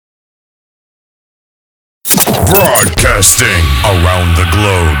Broadcasting around the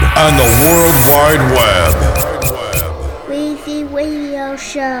globe on the World Wide Web. Weezy Radio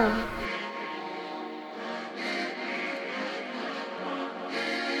Show.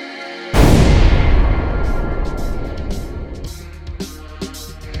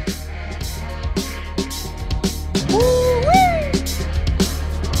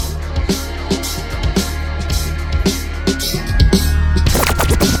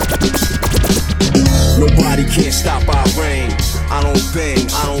 Nobody can't stop our reign. I don't bang,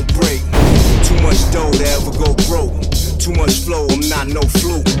 I don't break. Too much dough to ever go broke. Too much flow, I'm not no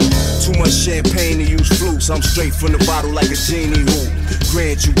fluke. Too much champagne to use flutes. I'm straight from the bottle like a genie who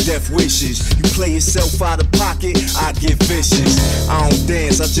grant you death wishes. You play yourself out of pocket, I get vicious. I don't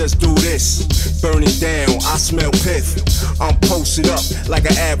dance, I just do this. Burn it down, I smell pith. I'm posted up like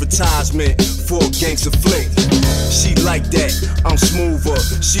an advertisement for a gangster flick. She like that, I'm smoother.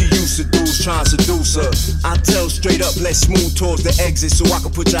 She used to dudes trying to seduce her. I tell straight up, let's move towards the exit so I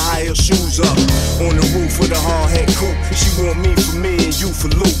can put your high heel shoes up. On the roof of the hard head coupe, she want me for me and you for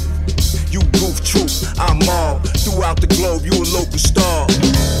loot. You goof troop, I'm all throughout the globe, you a local star.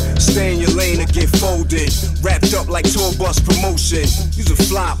 Stay in your lane or get folded. Wrapped up like tour bus promotion. You's a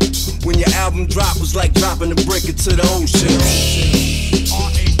flop. When your album drop was like dropping a brick into the ocean.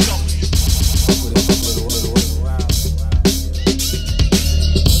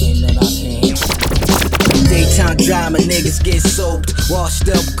 Daytime drama, niggas get soaked. Washed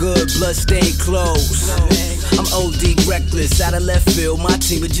up good, bloodstained clothes. I'm OD reckless, out of left field, my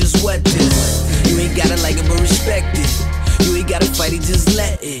team would just wet this. You ain't gotta like it but respect it. You ain't gotta fight it, just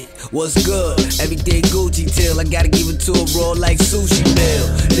let it. What's good? Everyday Gucci till I gotta give it to a raw like sushi meal.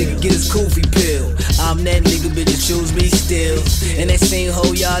 Nigga get his koofy pill. I'm that nigga, bitches choose me still. And that same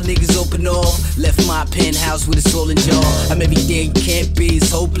hoe y'all niggas open off. Left my penthouse with a swollen jaw. I'm everything you can't be,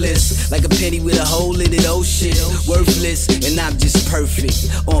 it's hopeless. Like a penny with a hole in it, oh shit. Worthless, and I'm just perfect.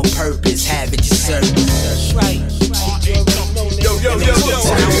 On purpose, have it your service. Right.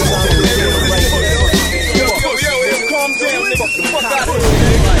 Calm down, nigga. Fuck out of here.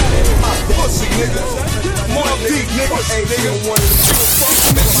 Pussy, nigga. More deep, nigga.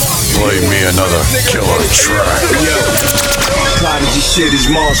 Play me another killer track. Prodigy shit is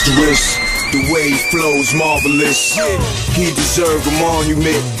monstrous. The way he flows marvelous. He deserved a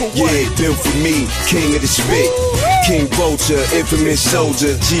monument. Yeah, built for me, king of the spit. King Vulture, infamous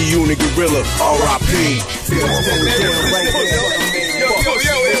soldier, G-Unit Gorilla, R.I.P.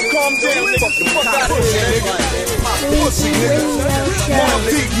 Calm down, nigga. Fuck out of here, nigga. Pussy, nigga. More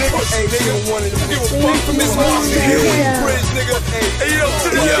deep, nigga. Hey, nigga. Give a fuck from this monster here. Bridge, nigga. Hey, yo.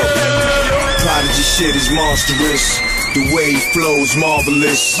 Prodigy shit is monstrous. The way he flows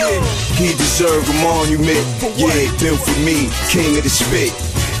marvelous. He deserved a monument. Yeah, built for me, king of the spit.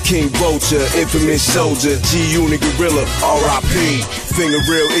 King Vulture, infamous soldier, G-Unit Gorilla, R.I.P. Finger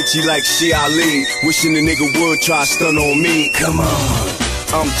real itchy like Shi Ali. Wishing the nigga would try stun on me. Come on.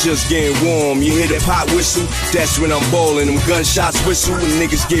 I'm just getting warm, you hear the pot whistle? That's when I'm ballin', them gunshots whistle when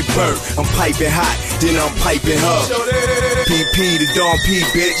niggas get burnt. I'm piping hot, then I'm piping her. PP, the Don P,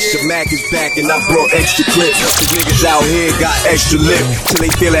 bitch. The Mac is back and I brought extra clips. Cause niggas out here got extra lip till they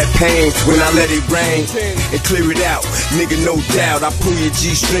feel that pain when I let it rain and clear it out. Nigga, no doubt, I pull your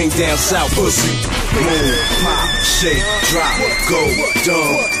G-string down south, pussy. Move, pop, shake, drop, go,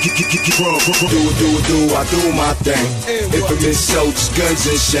 dumb, get drunk. Do, I do my thing. Infamous soldiers, guns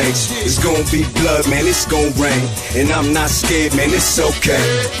and shanks. It's gonna be blood, man, it's gonna rain. And I'm not scared, man, it's okay.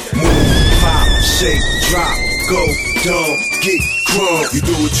 Move, pop, shake, drop, go, dumb, get crunk. You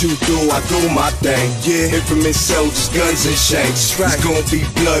do what you do, I do my thing. Yeah, infamous soldiers, guns and shanks. It's gonna be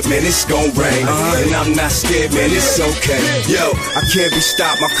blood, man, it's gonna rain. And I'm not scared, man, it's okay. Yo, I can't be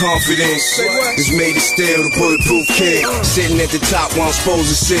stopped, my confidence is made of steel, the bulletproof kid. Sitting at the top where I'm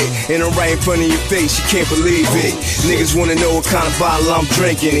supposed to sit. And I'm right in front of your face, you can't believe it. Niggas wanna know what kind of bottle I'm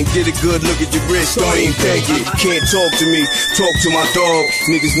drinking. And get a good look at your wrist, don't even think it. Can't talk to me, talk to my dog.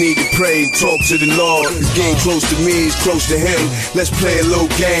 Niggas need to pray, talk to the Lord. It's getting close to me, it's close to him. Let's play a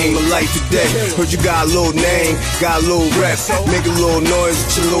little game, a life or death. Heard you got a little name, got a little rep. Make a little noise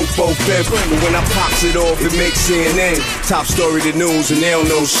with your little 4-5. But when I pops it off, it makes CNN. Top story the news and they don't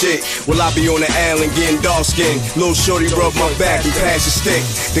know shit. Well, I be on the island getting dark skin. Little shorty rub my back and pass the stick.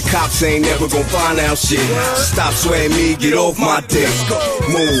 The cops ain't never gon' find out shit. So stop swearing me, get off my dick.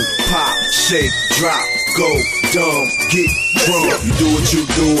 Move, pop, shake, drop, go, dumb, get drunk. You do what you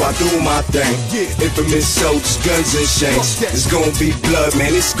do, I do my thing. Infamous soldiers, guns and shanks. It's gonna be blood,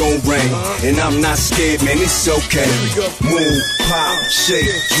 man, it's gonna rain. And I'm not scared, man, it's okay. Move, pop, shake,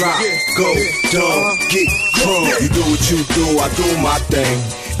 drop, go, dumb, get drunk. You do what you do, I do my thing.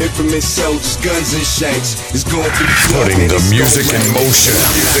 Infamous soldiers, guns and shanks. It's going to the floor. Putting the music in motion.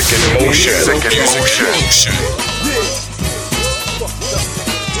 Music in motion. Music in motion.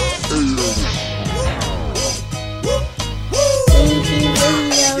 Weezy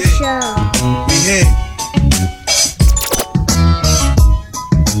Radio Show. We here.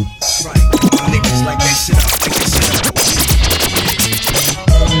 Right, my niggas like that shit up, like that shit up.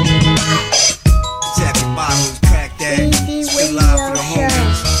 Tap the bottles, crack that. Weezy Still live for the Radio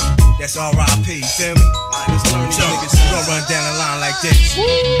homies. Show. That's R.I.P. Feel me? Alright, let's learn these niggas. We gon' run down the line like this.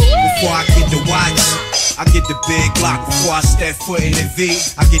 Before I get the watch, I get the big Glock. Before I step foot in the V,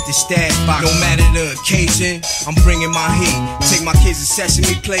 I get the stash box. No matter the occasion, I'm bringing my heat. Take my kids to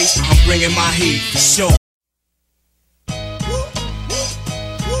Sesame Place, I'm bringing my heat. For sure.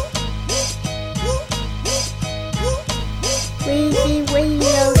 Weezy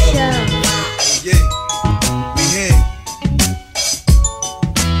Radio Show. Yeah, we here.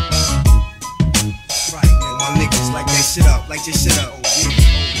 Right, man, my niggas like that shit up, like this shit up. Oh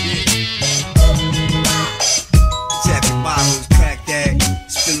yeah, oh yeah. Tap the bottles, crack that,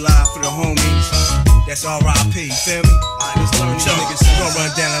 spit live for the homies. That's R.I.P. Feel me? Alright, let's learn these niggas. We gon' run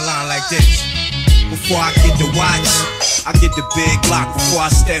down the line like this. Before I get the watch, I get the big Glock. Before I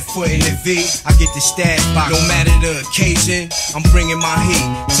step foot in the V, I get the stash box. No matter the occasion, I'm bringing my heat.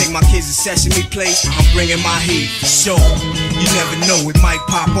 Take my kids to Sesame Place, I'm bringing my heat. For sure, you never know, it might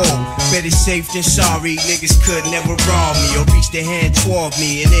pop off. Better safe than sorry, niggas could never rob me or reach their hand toward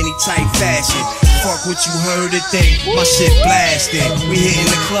me in any tight fashion. Fuck what you heard or think, my shit blasting. We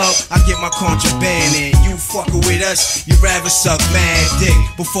hitting the club, I get my contraband in. You fucking with us, you rather suck mad dick.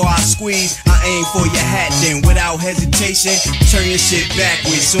 Before I squeeze, I aim for your hat then. Without hesitation, turn your shit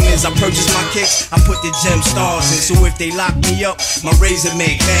backwards. Soon as I purchase my kicks, I put the gem stars in. So if they lock me up, my razor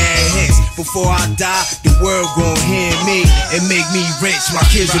make mad hits. Before I die, the world gon' hear me and make me rich. My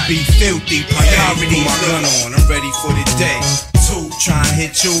kids will be filthy, priority. Put my gun on, I'm ready for the day. 2, try and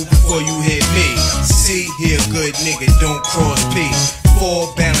hit you before you hit me. C, he a good nigga, don't cross P.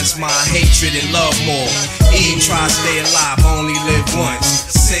 4, balance my hatred and love more. E, try to stay alive, I only live once.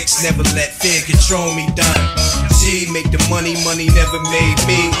 6, never let fear control me, done. G, make the money, money never made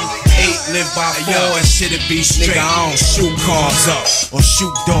me. 8, live by 4, and shit'll be straight. Nigga, I don't shoot cars up or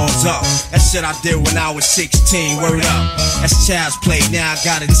shoot dogs up. That shit I did when I was 16, word up. That's child's play, now I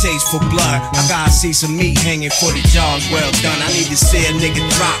got a taste for blood. I gotta see some meat hanging for the jaws well done. I need to see a nigga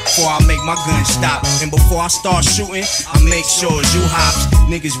drop before I make my gun stop. And before I start shooting, I make sure you hops.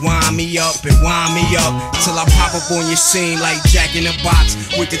 Niggas wind me up and wind me up till I pop up on your scene like Jack in the Box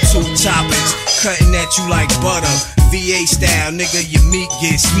with the 2 choppers, cutting at you like butter. VA style, nigga, your meat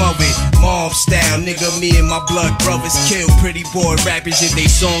gets smothered. Mob style, nigga, me and my blood brothers kill pretty boy rappers if they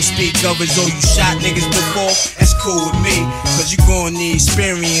songs speak others. Oh, you shot niggas before? That's cool with me, cause you gon' need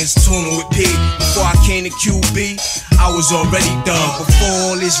experience tuning with P. Before I came to QB, I was already done.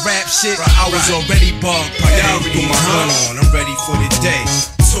 Before all this rap shit, I was already bugged. Priority, put my gun on, I'm ready for the day.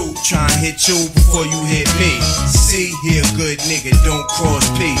 2, try and hit you before you hit me. C, he a good nigga, don't cross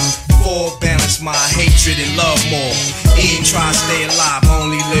P. 4, balance my hatred and love more. E, try to stay alive, I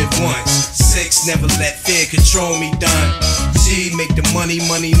only live once. 6, never let fear control me, done. G, make the money,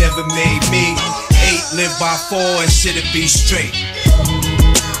 money never made me. 8, live by 4, and shit'll be straight.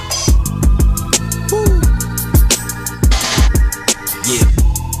 Yeah.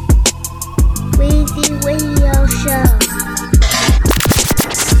 Weezy Radio Show.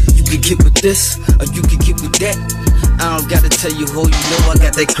 You can get with this, or you can get with that. I don't gotta tell you who you know I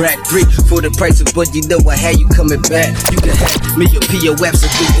got that crack brick for the price of what you know I had you coming back. You can have me your POF, so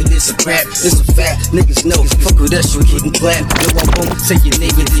and it's a rap, it's a fact. Niggas know, fuck with us, you getting clapped. No, I won't say your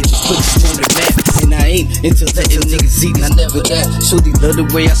name and then just put you on the map. And I ain't into letting niggas eat, I never that. So they love the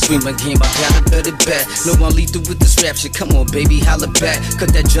way I swing my game, I got a better back. No, I'm lethal with this rap shit, come on baby, holla back.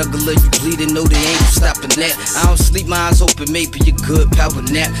 Cut that juggler, you bleeding, no they ain't stopping that. I don't sleep, my eyes open, maybe a good power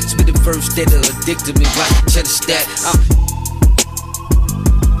nap. Spit the verse that'll addict me, watch the cheddar stack.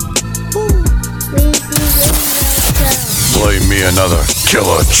 Play me another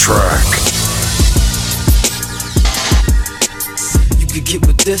killer track. You can get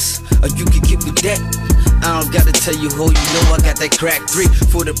with this, or you can get with that. I don't gotta tell you who you know I got that crack brick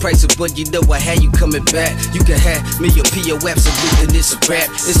for the price of what you know I had you coming back. You can have me your POF, salute and it's a rap,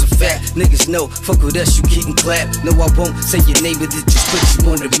 it's a fact. Niggas know, fuck with us, you getting clapped. No, I won't say your name, but it just put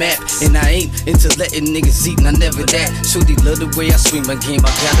you on the map. And I ain't into letting niggas eat, and I never that. So they love the way I swing my game, I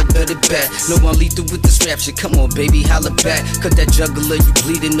got a better back. No, I'm lethal with this rap shit, come on baby, holla back. Cut that juggler, you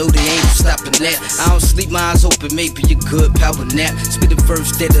bleeding, no they ain't stopping that. I don't sleep, my eyes open, maybe a good power nap. Spit the verse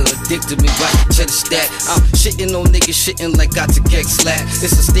that'll addict me, watch the cheddar stack. I'm shitting on niggas, shitting like I to get slapped.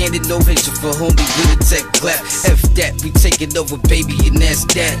 It's a standing ovation for homie with a tech clap. F that, we take it over, baby, and that's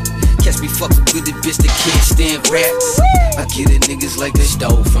that. Catch me fucking with a bitch that can't stand rap. I get it, niggas like they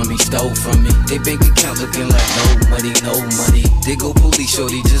stole from me. They bank account looking like no money. They go police,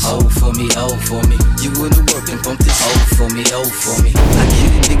 shorty, just hold for me. You wouldn't work and bump this hold for me. I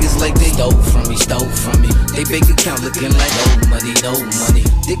get it, niggas like they stole from me. They bank account looking like no money.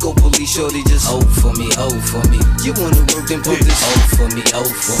 They go police, shorty, just hold for me. You wanna work and bump this hold for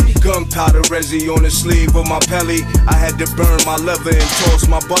me. Gunpowder resi on the sleeve of my pelly. I had to burn my leather and toss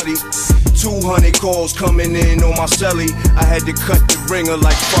my buddy. 200 calls coming in on my celly. I had to cut the ringer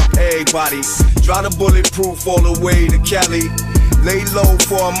like fuck everybody. Try the bulletproof all the way to Cali. Lay low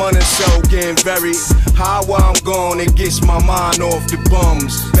for a month or so, getting very high while I'm gone. It gets my mind off the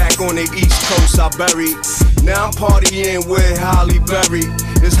bums. Back on the East Coast, I bury. Now I'm partying with Holly Berry.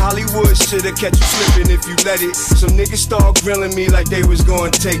 This Hollywood shit'll catch you slipping if you let it. Some niggas start grilling me like they was gonna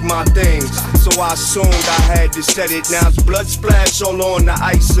take my things. So I assumed I had to set it. Now it's blood splash all on the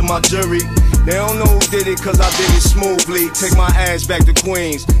ice of my jury. They don't know who did it cause I did it smoothly. Take my ass back to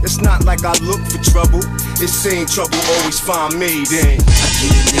Queens. It's not like I look for trouble. It seemed trouble always find me then. I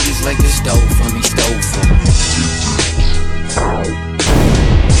get it, niggas like they stole from me.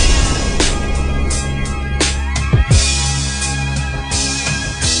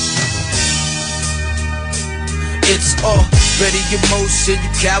 It's already in motion,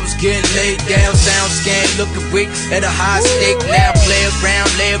 you cowards getting laid down, sound scan, looking weak at a high stake. Now play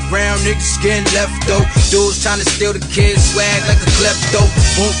around, niggas getting left though. Dudes trying to steal the kids' swag like a klepto.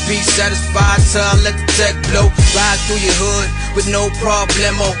 Won't be satisfied till I let the tech blow. Ride through your hood with no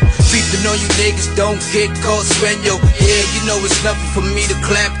problemo. Beeping on you niggas, don't get caught sueño. Yeah, you know it's nothing for me to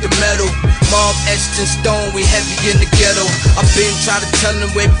clamp the metal. Mob etched in stone, we heavy in the ghetto. I've been trying to tell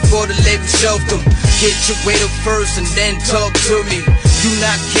them way before the label shelved them. Get your weight up first and then talk to me. You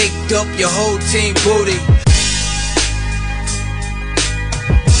not caked up, your whole team booty.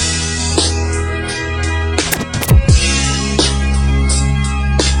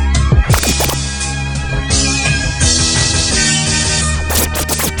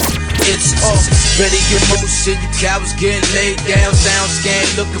 It's already in motion, you cowards getting laid down, sound scan,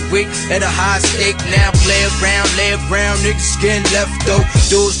 looking weak at a high stake. Now play around, niggas getting left though.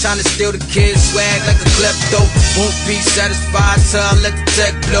 Dudes trying to steal the kids' swag like a klepto. Won't be satisfied till I let the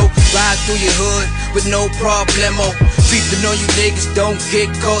tech blow. Ride through your hood with no problemo. Beeping on you niggas, don't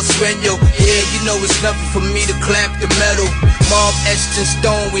get caught sueño. Yeah, you know it's nothing for me to clamp the metal. Mob etched in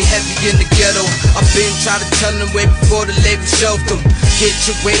stone, we heavy in the ghetto. I've been trying to tell them way before the label shelved them. Get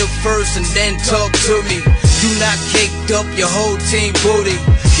your weight up first and then talk to me. You not caked up, your whole team booty.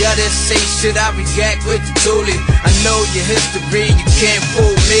 Y'all that say shit, I react with the toolie. I know your history, you can't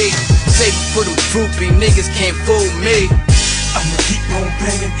fool me. Save it for them groupie, niggas can't fool me. I'ma keep on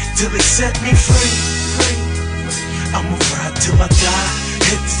banging till they set me free. I'ma ride till I die,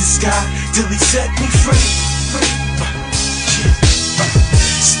 head to the sky till he set me free.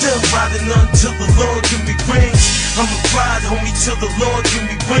 Still riding until the Lord give me wings. I'ma ride, homie, till the Lord give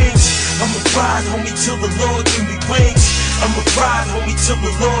me wings. I'ma ride, homie, till the Lord give me wings. I'ma ride, homie, till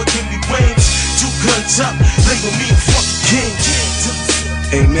the Lord give me wings. 2 guns up, label me a fucking king.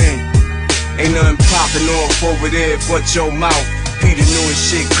 Amen. Ain't nothing popping off over there but your mouth. Peter new and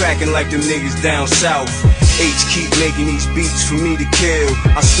shit cracking like them niggas down south. H keep making these beats for me to kill.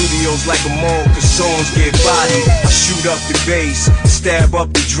 Our studios like a mall cause songs get bodied. I shoot up the bass, stab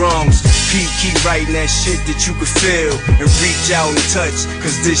up the drums. Pete keep writing that shit that you could feel and reach out and touch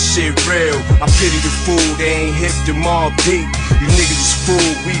cause this shit real. I pity the fool, they ain't hip to Mob Deep. You niggas is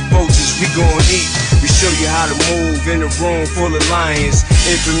fool, we vultures, we gon' eat. We show you how to move in a room full of lions.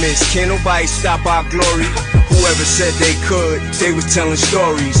 Infamous, can't nobody stop our glory. Whoever said they could, they was telling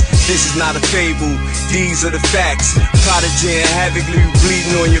stories. This is not a fable, these are the facts. Prodigy and Havoc leave you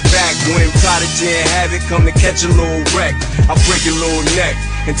bleeding on your back. When Prodigy and Havoc come to catch a little wreck, I break your little neck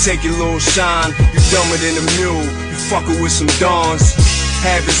and take your little shine. You dumber than a mule, you fuckin' with some dawns.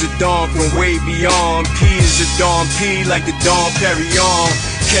 Have is a dawn from way beyond. P is a Dawn P like the Dawn Perignon.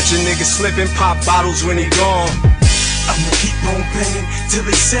 Catch a nigga slipping, pop bottles when he gone. I'ma keep on banging till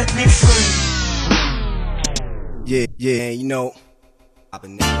they set me free. Yeah, you know, I've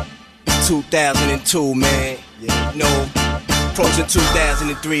been there. 2002, man. Yeah, you know, approaching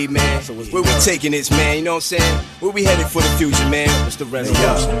 2003, man. So where we taking this, man? You know what I'm saying? Where we headed for the future, man? What's the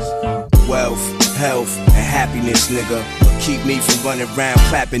resolutions? Wealth, health, and happiness, nigga. Keep me from running around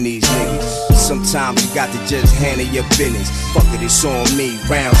clapping these niggas. sometimes you got to just handle your business. Fuck it, it's on me.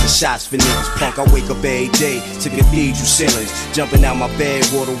 Rounds and shots for niggas. Punk, I wake up every day to cathedral ceilings. Jumping out my bed,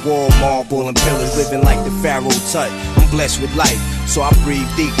 water wall, marble and pillars. Living like the Pharaoh Tut. I'm blessed with life, so I breathe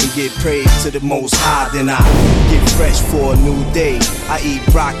deep and give praise to the Most High. Then I get fresh for a new day. I eat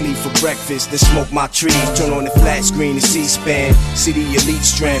broccoli for breakfast, then smoke my trees. Turn on the flat screen and C-SPAN. See the elite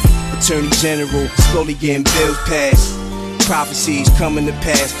strength. Attorney General, slowly getting bills passed. Prophecies coming to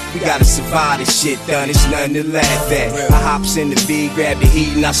pass. We gotta survive this shit, done. It's nothing to laugh at. I hops in the V, grab the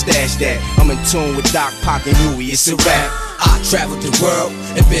heat, and I stash that. I'm in tune with Doc, Pac, and Huey. It's a rap. I traveled the world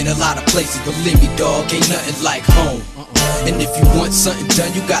and been a lot of places. Believe me, dog, ain't nothing like home. And if you want something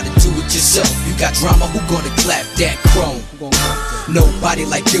done, you gotta do it yourself. You got drama, who gonna clap that chrome? Nobody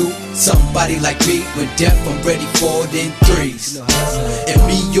like you, somebody like me. When death, I'm ready for it in threes. And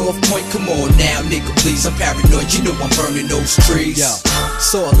me, off point, come on now, nigga, please. I'm paranoid, you know I'm burning those trees. Yo,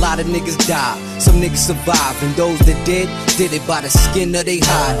 saw a lot of niggas die, some niggas survive, and those that did it by the skin of they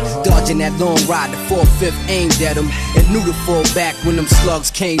hide. Dodging that long ride, the 4-5 aimed at them, and knew to fall back when them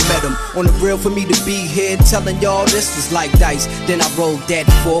slugs came at them. On the real, for me to be here telling y'all this was like dice. Then I rolled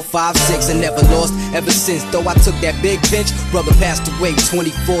that 4, 5, 6 and never lost ever since. Though I took that big bench, brother passed away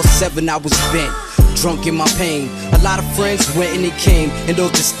 24/7. I was bent, drunk in my pain. A lot of friends went and they came, and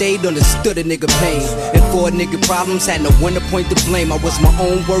those that stayed understood a nigga pain. And for a nigga problems, had no one to point to blame. I was my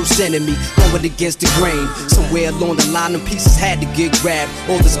own worst enemy, going against the grain. Somewhere along the line, them pieces had to get grabbed.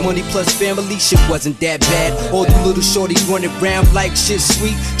 All this money plus family, shit wasn't that bad. All the little shorties running around like shit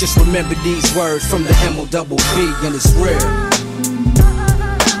sweet. Just remember these words from the MOBB, and it's real.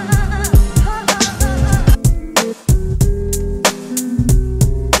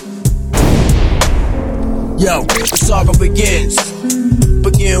 Yo, the saga begins.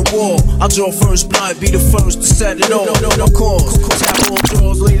 Begin war. I'll draw first blood, be the first to set it off. No cause. Tap all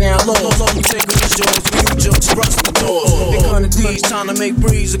doors, lay down low. We take it with yours, we do jokes, rust the doors. They gun of these, time to make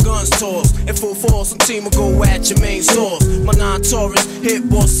breeze, the guns toss. In full force, some team will go at your main source. My 9 Taurus, hit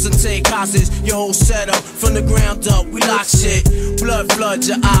bosses and take hostage. Your whole setup, from the ground up, we lock shit. Blood flood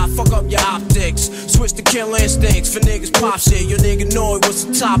your eye, fuck up your optics. Switch to kill instincts, for niggas pop shit. Your nigga know it was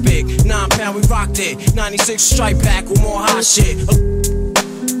the topic. 9 pound, we rocked it. 96 strike back with more hot shit.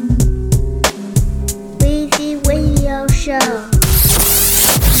 Weezy Radio Show.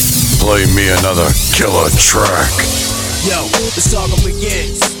 Play me another killer track. Yo, the saga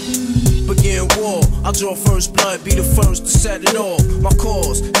begins. Begin war. I'll draw first blood, be the first to set it off. My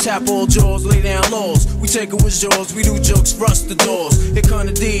cause, tap all jaws, lay down laws. We take it with yours, we do jokes, rust the doors. Here come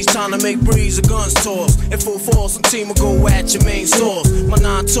the D's, time to make breeze, the guns toss. In full force, some team will go at your main source. My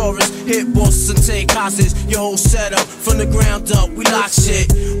 9 Taurus, hit bosses and take hostage. Your whole setup, from the ground up, we lock shit.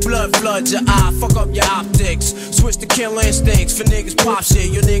 Blood flood your eye, fuck up your optics. Switch to kill instincts, for niggas pop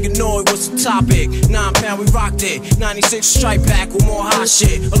shit. Your nigga know it was the topic. 9 pound, we rocked it. 96 strike back with more hot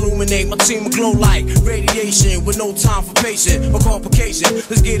shit. Illuminate, my team will glow like radiation with no time for patience or complication.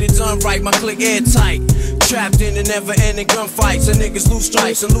 Let's get it done right, my click airtight. Trapped in the never-ending gunfights, and niggas lose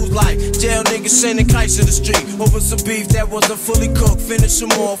stripes and lose life. Jail niggas sending kites to the street over some beef that wasn't fully cooked. Finish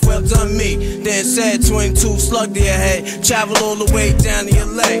them off, well done me. Then said 22 slug to your head. Travel all the way down to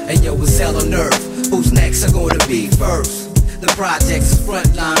LA. Hey yo, it's hell on earth. Who's next are gonna be first? The project's is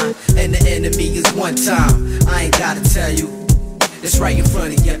frontline, and the enemy is one time. I ain't gotta tell you, it's right in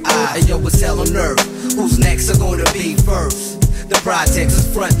front of your eye. Hey yo, it's hell on earth. Who's next are gonna be first? The project's is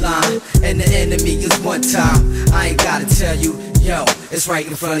frontline, and the enemy is one time. I ain't gotta tell you, yo, it's right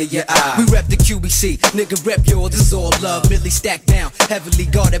in front of your eye. We rep the QBC, nigga rep yours, it's all love. Millie stacked down, heavily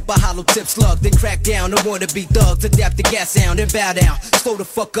guarded by hollow tip slug. Then crack down, I wanna be thugs, adapt the gas sound and bow down. Slow the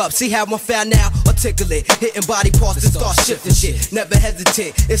fuck up, see how I'm found now? Articulate, hitting body parts and start shifting shit. Never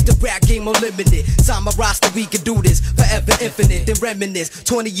hesitate, it's the rap game unlimited. Sign my roster, we can do this, forever infinite. Then reminisce,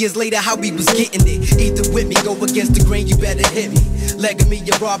 20 years later how we was getting it. Either with me, go against the grain, you better hit me. Legging me,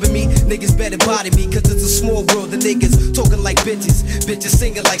 you're robbing me, niggas better body me. Cause it's a small world, the niggas talking like bitches. Bitches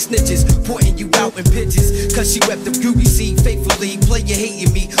singing like snitches, pointing you out in pitches. Cause she wept the QBC faithfully. Player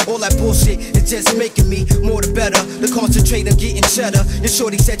hating me, all that bullshit is just making me more the better. The concentrate on getting cheddar. Your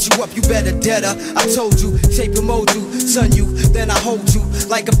shorty set you up, you better dead her. I told you, shape and mold you, son you, then I hold you.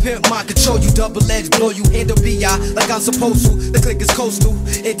 Like a pimp, mind control you, double edge, blow you, handle BI like I'm supposed to. The click is coastal,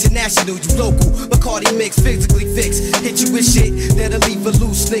 international, you local. Bacardi mix, physically fixed. Hit you with shit, that'll leave a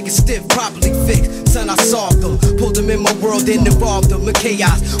loose nigga stiff, properly fixed. Son, I solved them, pulled them in my world and involved them in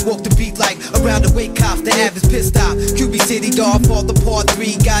chaos. Walk the beat like around the wake cops, the average pissed off. QB City, dog, for the part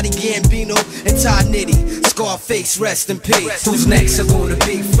 3, Gotti, Gambino, and Ty Nitty. Scarface, rest in peace. Who's next are gonna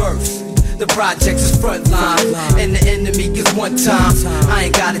be first? The projects is frontline, and the enemy is one time. I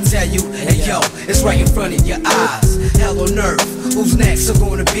ain't gotta tell you, hey yo, it's right in front of your eyes. Hell on earth, who's next are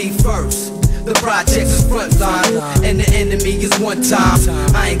gonna be first? The projects is frontline, and the enemy is one time.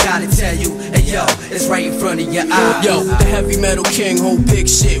 I ain't gotta tell you, hey yo, it's right in front of your eyes. Yo, the heavy metal king hold big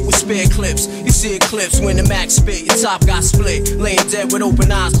shit with spare clips. You see eclipse when the Mac spit, your top got split. Laying dead with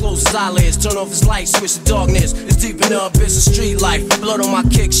open eyes, close his eyelids. Turn off his light, switch to darkness. It's deep in the abyss of street life. Blood on my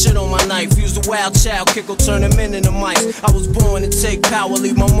kick, shit on my knife. Use the wild child, kick will turn him into mice. I was born to take power,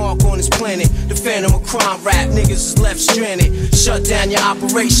 leave my mark on this planet. The phantom of crime rap, niggas is left stranded. Shut down your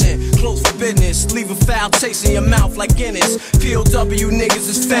operation, close for business. Leave a foul taste in your mouth like Guinness. POW niggas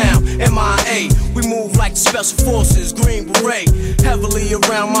is found, MIA. We move like the special forces, Green Beret. Heavily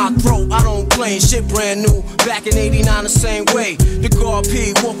around my throat, I don't play shit brand new. Back in 89 the same way. The guard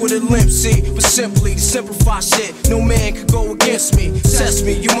P, walk with a limp, see. But simply to simplify shit, no man could go against me. Test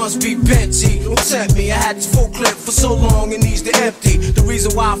me, you must be bent, G. Don't tempt me, I had this full clip for so long, it needs to empty. The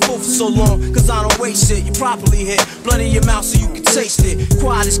reason why I full for so long, cause I don't waste shit. You properly hit, blood in your mouth so you can taste it.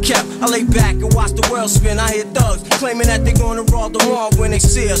 Quiet is kept, I lay back and watch the world spin. I hear thugs claiming that they gonna rob the mall when they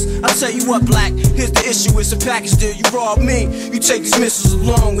see us. I tell you what, black, here's the issue, it's a package deal. You rob me, you take these missiles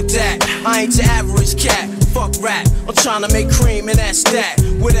along with that. I ain't your average cat, fuck rap. I'm trying to make cream and that's that.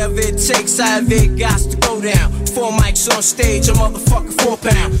 Whatever it takes, however it got to go down. 4 mics on stage, a motherfucker 4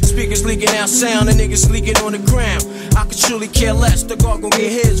 pound. Speakers leaking out sound, and niggas leaking on the ground. I could truly care less, the guard gon'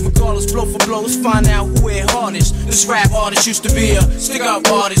 get his. Regardless, blow for blow, let's find out who hit hardest. This rap artist used to be a stick-up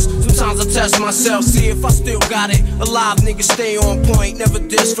artist. Sometimes I test myself, see if I still got it. Alive niggas stay on point, never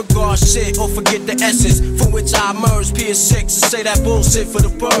disregard shit or forget the essence from which I emerged. PS6 and say that bullshit for the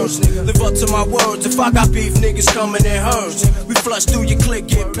birds. Live up to my words, if I got beef, niggas coming in herds. We flush through your clique,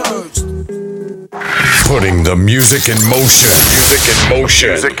 get purged. Putting the music in motion. Music in motion.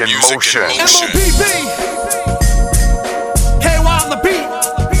 Music in motion. MOPB. KY on the beat.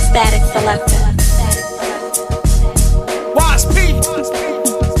 Static Selector. Wasp P.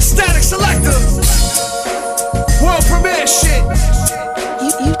 Static Selector. World premiere shit.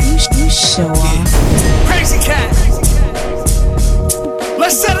 You sure? Crazy Cat.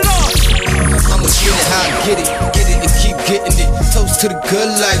 Let's set it off. I'ma get it how I get it and keep getting it. Toast to the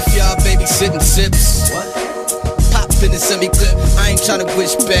good life, y'all babysitting sips. Pop in the semi-clip, I ain't tryna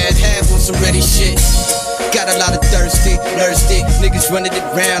wish bad, have on some ready shit. Got a lot of thirsty niggas running it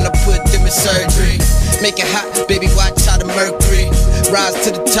round, I put them in surgery. Make it hot, baby, watch how the mercury rise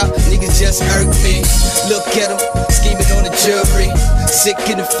to the top, niggas just irk me. Look at them, scheming on the jury. Sick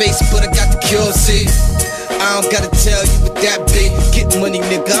in the face, but I got the cure, see. I don't gotta tell you what that be. Get money,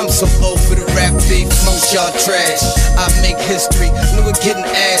 nigga, I'm so old for the rap beef. Most y'all trash, I make history. Knew it getting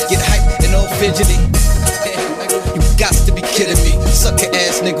ass, get hyped and all fidgety. You got to be kidding me. Sucker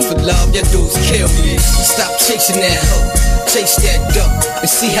ass nigga for love, your dudes kill me. Stop chasing that hoe, chase that dope, and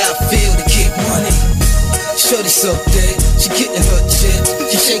see how I feel to get money. Shorty so dead, she getting her chips.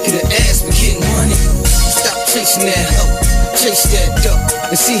 She shaking her ass, but getting money. Stop chasing that hoe, chase that dope,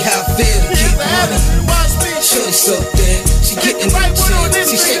 and see how I feel to get money. Shorty so dead, she getting her chips.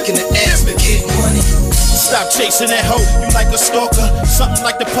 She shaking her ass, but getting money. Stop chasing that hoe, you like a stalker. Something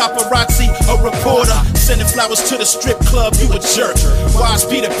like the paparazzi, a reporter. Sending flowers to the strip club, you a jerk. Wise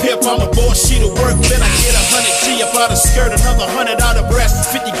be the pimp, I'm a boss, she the work. Then I get 100 G up out of skirt, another 100 out of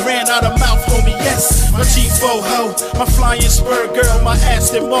breast, 50 grand out of mouth, homie, yes. My G4 hoe, my flying spur girl, my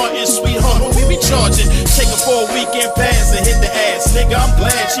Aston Martin sweetheart, homie, we charging. Take her for a weekend pass and hit the ass. Nigga, I'm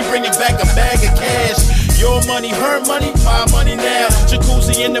glad she bringing back a bag of cash. Your money, her money, my money now.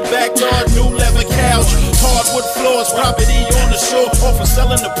 Jacuzzi in the backyard, new leather couch. Hardwood floors, property on the shore. Or for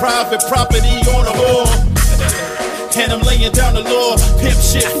selling the private property on the whore. And I'm laying down the law. Pimp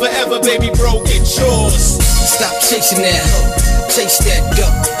shit forever, baby bro, get yours. Stop chasing that hoe, chase that dope,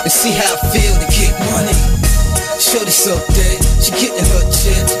 and see how I feel to get money. Shorty so dead, she getting her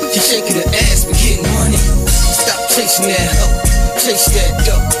chips. She shaking her ass, but getting money. Stop chasing that hoe, chase that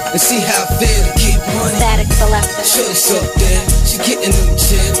dope, and see how I feel to get money. Static Selector. Shorty so dead, she getting them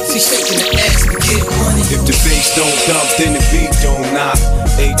chips. She shaking her ass, but getting money. If the bass don't dump, then the beat don't knock.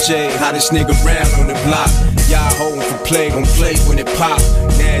 AJ, hottest nigga round on the block. Y'all holding for play, gon' play when it pop.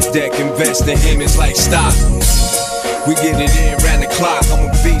 NASDAQ invest in him, it's like stock. We get it in round the clock. I'm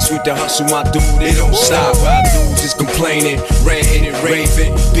a beast with the hustle, my dude, it don't stop. Our dudes is complaining, ranting and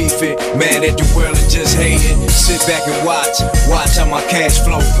raving, beefing, mad at the world and just hating. Sit back and watch how my cash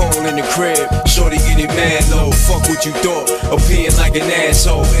flow. Pole in the crib, shorty get it mad low. Fuck what you thought, appearing like an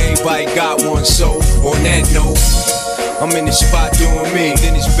asshole. Everybody got one, so on that note, I'm in the spot doing me.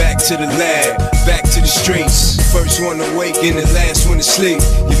 Then it's back to the lab, back to the streets. First one awake and the last one to sleep.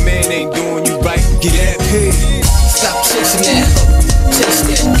 Your man ain't doing you right, get that pig. Stop chasing that, chase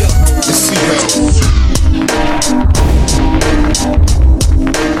that dope. Let's see how.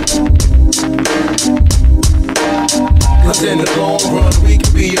 Cause in the long run, we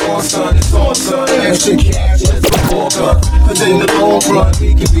can be on son, it's on son. Extra cash, let's go gun. Cause in the long run,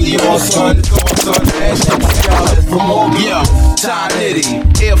 we can be on son, it's on son. Extra cash, let's go gun. Yo, Ty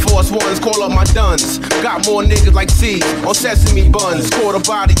Nitty, Air Force Ones, call up my duns. Got more niggas like seeds on sesame buns. Scored a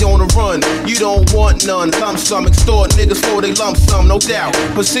body on the run, you don't want none. Lump sum, extort niggas for they lump sum, no doubt.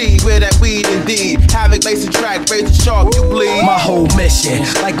 Proceed with that weed indeed. Havoc, lace the track, raise the shark, you bleed. My whole mission,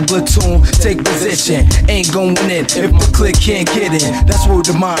 like a platoon, take position. Ain't going in if my clique can't get in. That's word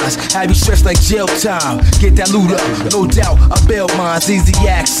of mine. Have you stressed like jail time? Get that loot up, no doubt. I bail mines, easy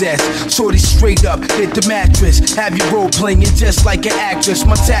access. Shorty straight up, hit the mattress. Have you role playing just like an actress.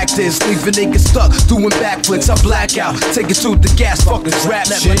 My tactics, leave a nigga stuck, doing backflips. I black out, take it to the gas, fuck this rap.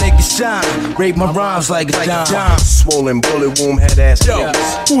 Let my niggas shine, rate my rhymes like a dime. Swollen bullet wound, head ass. Yo,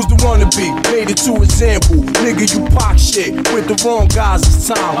 who's the one to be? Made it to example. Nigga, you pop shit with the wrong guys this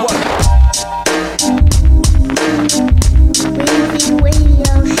time. What? Weezy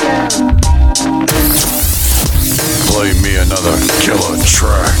Radio Show. Play me another killer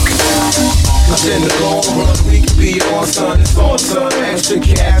track. Cause in the long run, we can be on son, it's on son. Extra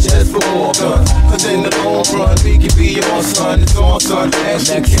cash, that's for more guns. Cause in the long run, we can be on son, it's on son.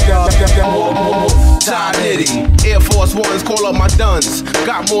 Extra cash, that's for more. Ty Nitty, Air Force Ones, call up my duns.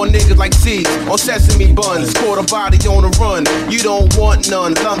 Got more niggas like seeds on sesame buns. Scored a body on the run, you don't want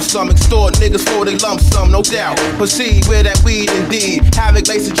none. Lump sum, extort niggas for they lump sum, no doubt. Proceed with that weed indeed. Havoc,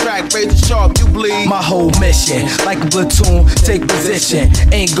 lace the track, raise the sharp, you bleed. My whole mission, like a platoon, take position.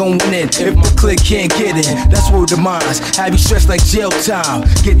 Ain't going in if my clique can't get in. That's word of mine. Have you stressed like jail time?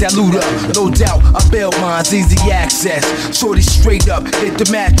 Get that loot up, no doubt. I bail mines, easy access. Shorty straight up, hit the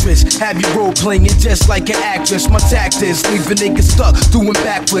mattress. Have you role playing just like an actress. My tactics, leave a nigga stuck, doing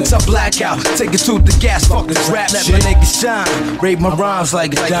backflips. I black out, take it to the gas, fuck this rap. Let my niggas shine, rate my rhymes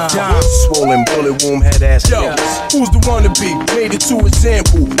like a dime. Swollen bullet wound, head ass. Yo, who's the one to be? Made it to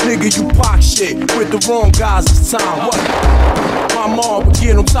example. Nigga, you pop shit with the wrong guys this time. What? My mom would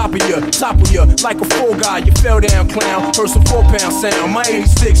get on top of you, like a full guy. You fell down, clown. Heard some 4-pound sound. My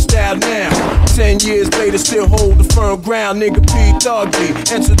 86 style now. 10 years later, still hold the firm ground. Nigga P Thug G.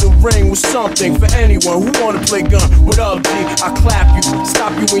 Enter the ring with something for anyone who wanna play gun. What up, G? I clap you,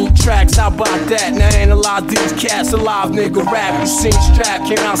 stop you in your tracks. How about that? Now analyze these cats alive, nigga. Rap. You seen Strap,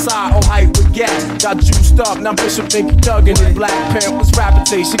 came outside on hype with gas. Got juiced up, now Bishop think he thuggin' it. Black Panthers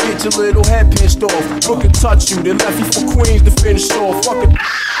rapidation, get your little head pinched off. Look and touch you, they left you for Queens to finish off. Fucking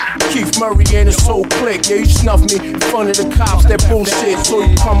Keith Murray and his whole clique. Yeah, you snuff me in front of the cops, that bullshit. So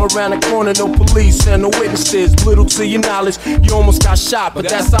you come around the corner, no police and no witnesses. Little to your knowledge, you almost got shot, but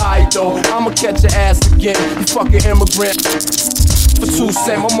that's alright though. I'ma catch your ass again, you fucking immigrant. For 2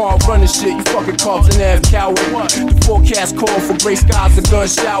 cents, my mom running shit, you fucking cops and ass coward. The forecast call for gray skies and gun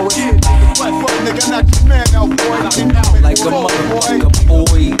showers. Fuck nigga, knock your man out, boy. Like a motherfucker,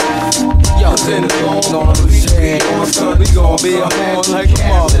 boy. Yo, then it's on the chain. We gon' be a home like a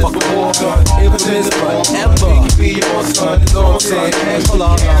motherfucker, boy. It was this forever. Be your son, you know what I'm saying? Hold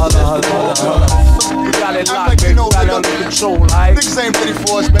on. You got it locked, baby. You got it under control, right? Niggas ain't ready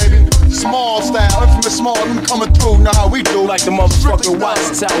for us, baby. Small style, infamous small, them coming through. Know how we do. Like the motherfucking Watch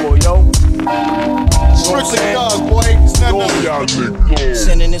Tower, yo. Strictly Doug, boy.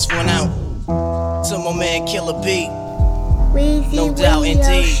 Sending this one out to my man Killer B. Weezy No doubt, Radio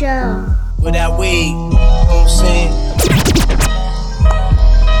indeed. Show. With that weed, you know what I'm saying?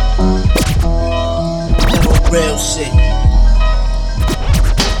 Real shit.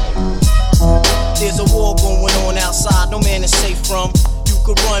 There's a war going on outside, no man is safe from. You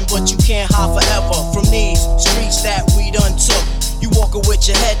could run, but you can't hide forever from these streets that we done took. You walking with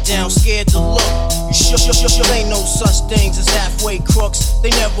your head down, scared to look. You sure ain't no such things as halfway crooks. They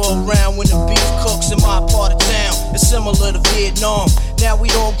never around when the beef cooks in my part of town. It's similar to Vietnam. Now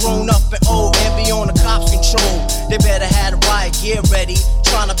we all grown up and old and be on the cops' control. They better have the riot gear ready,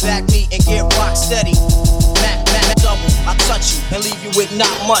 trying to back me and get rock steady. Mac double, I touch you and leave you with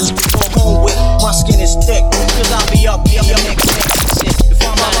not much. Go home with my skin is thick, cause I'll be up, next shit. If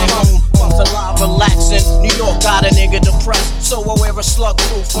I'm at home, I'm alive, relaxing. relaxing. New York got a nigga depressed, so I wear a slug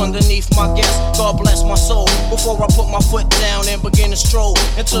proof underneath my guest. God bless my soul before I put my foot down and begin to stroll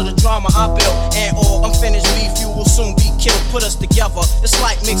into the drama I built. And all unfinished beef, you will soon be killed. Put us together, it's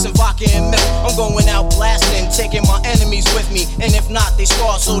like mixing vodka and milk. I'm going out blasting, taking my enemies with me. And if not, they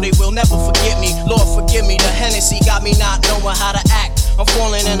scar so they will never forget me. Lord forgive me, the Hennessy got me not knowing how to act. I'm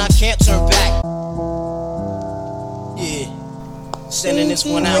falling and I can't turn back. Yeah, sending this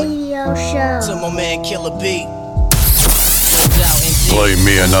one out to my man Killer B. Play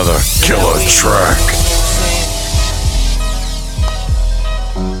me another killer track.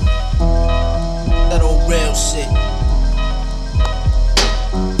 That old real shit.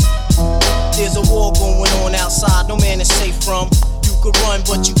 There's a war going on outside, no man is safe from. You could run,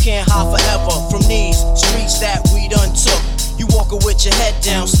 but you can't hide forever from these streets that we done took. You walking with your head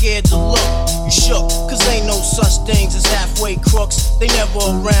down, scared to look. You shook, cause ain't no such things as halfway crooks. They never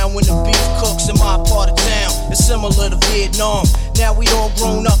around when the beef cooks in my part of town. It's similar to Vietnam. Now we all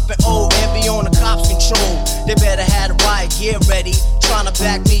grown up and old and be on the cops' control. They better have the riot gear ready, trying to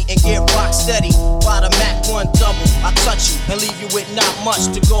back me and get rock steady. By the Mac 1 double, I touch you and leave you with not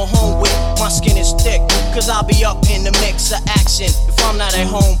much to go home with. My skin is thick, cause I'll be up in the mix of action. If I'm not at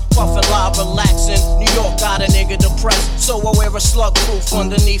home, puffin' live, relaxing. New York got a nigga depressed, so I wear a slug proof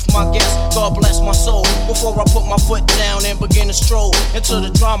underneath my guest. God bless my soul before I put my foot down and begin to stroll into the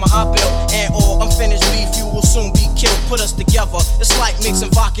drama I built. And all unfinished beef, you will soon be killed. Put us together, it's like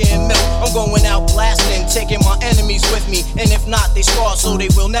mixing vodka and milk. I'm going out blasting, taking my enemies with me. And if not, they scar so they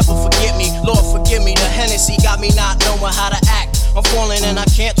will never forget me. Lord forgive me, the Hennessy got me not knowing how to act. I'm falling and I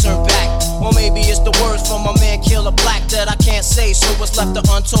can't turn back. Or maybe it's the words from my man Killer Black that I can't say, so it's left an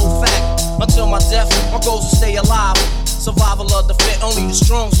untold fact. Until my death, my goals to stay alive. Survival of the fit, only the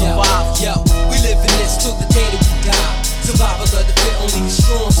strong survive. Yo, we live in this till the day that we die. Survival of the fit, only the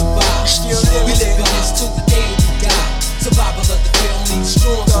strong survive. We live in this till the day that we die. Survival of the fit, only the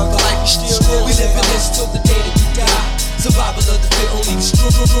strong survive. We live in this till the day that we die. Survival of the fit, only the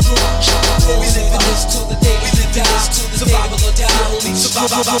strong survive. We live in this till the day that we die. Survival of the fit, only the strong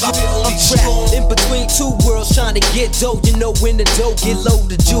survive. I'm trapped in between two worlds trying to get dough. You know when the dough get low,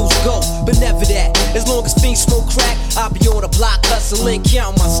 the jewels go. But never that. As long as fiends smoke crack, I'll be on the block hustling,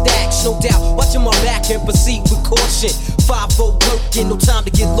 counting my stacks. No doubt, watching my back and proceed with caution. 5-0 working, no time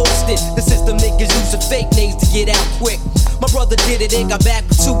to get lost in. The system niggas using fake names to get out quick. My brother did it and got back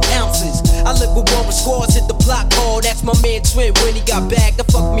with 2 ounces. I live with one with squads, hit the block hard. That's my man Twin when he got back. That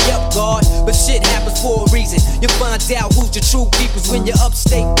fucked me up, God. But shit happens for a reason. You find out who's your true keepers when you're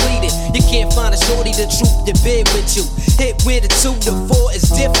upstate bleeding. You can't find a shorty the truth to bed with you. Hit with a 2 to 4 is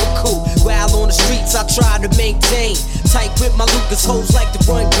difficult. While on the streets I try to maintain. Tight with my Lucas hoes like to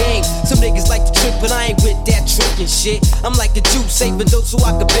run game. Some niggas like to trick, but I ain't with that trickin' shit. I'm like a Jew, saving those who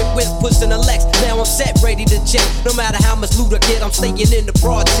I could bit with, pushing the Lex. Now I'm set, ready to check. No matter how much loot I get, I'm staying in the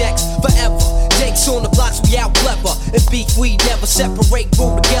projects forever. Jake's on the blocks, we out clever. And beef, we never separate,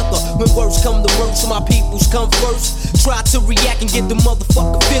 grow together. When words come to words, so my peoples come first. Try to react and get the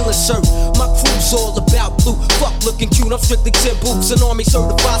motherfucker feeling hurt. My crew's all about blue, fuck looking cute. I'm strictly 10 boots and army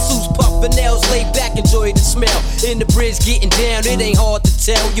certified suits, puffin' nails, laid back, enjoy the smell. In the bridge, getting down, it ain't hard to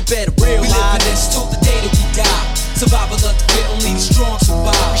tell. You better realize we live in this till the day that we die. Survival of the fit, only the strong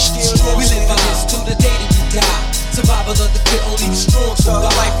survive. We live in this till the day that we die. Survival of the fit, only the strong survive.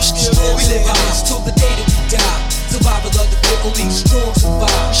 We live in this till the day that we die. Survival of the fit, only the strong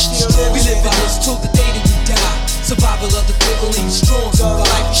survive. We live in this till the day that we die. Survival of the fit, only the strong survive.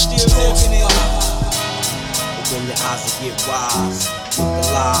 Open your eyes to get wise. Look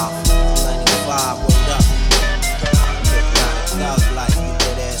alive. 95, word up. Thug like you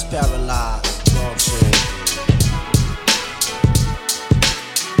dead ass paralyzed.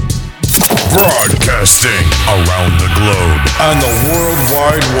 Broadcasting around the globe on the World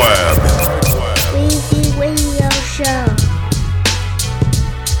Wide Web. Weezy Radio Show.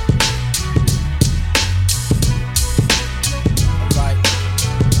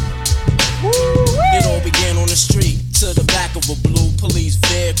 It all began on the street, to the back of a blue police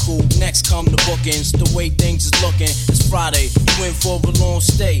vehicle. Next come the bookings, the way things is looking. It's Friday, you in for a long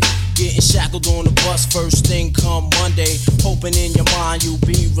stay. Getting shackled on the bus, first thing come Monday. Hoping in your mind you'll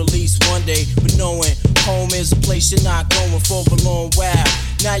be released one day. But knowing home is a place you're not going for a long while.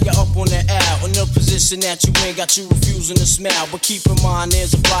 Now you're up on the aisle, in the position that you in, got you refusing to smile. But keep in mind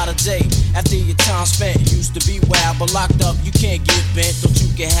there's a brighter day. After your time spent, it used to be wild, but locked up you can't get bent, don't you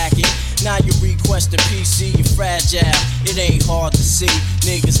get hack it. Now you request a PC, you're fragile, it ain't hard to see.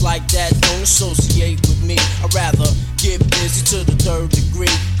 Niggas like that don't associate with me. I'd rather get busy to the 3rd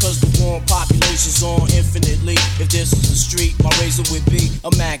degree, cause the warm population's on infinitely. If this is a street, my razor would be a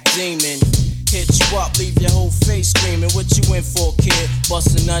Mac Demon. hit you up, leave your whole face screaming. What you in for, kid?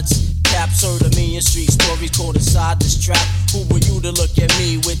 Bustin' nuts. Caps heard of me in street stories caught inside this trap. Who were you to look at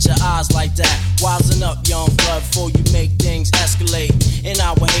me with your eyes like that? Wisen up, young blood, before you make things escalate. And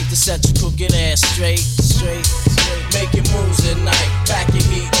I would hate to set your crooked ass straight. Making moves at night, back your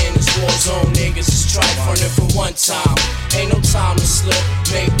heat in this war zone. Niggas is trifling for one time. Ain't no time to slip.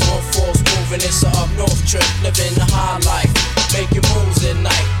 Make one false move and it's a up north trip. Living the high life, making moves at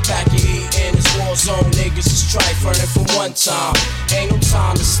night, back your heat in this war zone. Niggas is trifling for one time. Ain't no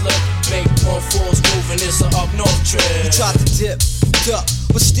time to slip. Make one false move and it's a up north trip. You tried to dip, duck,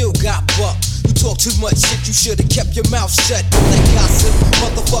 but still got bucked. You talk too much shit, you should've kept your mouth shut. All that gossip,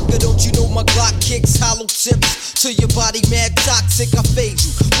 motherfucker, don't you know my Glock kicks hollow tips to your body, mad toxic. I fade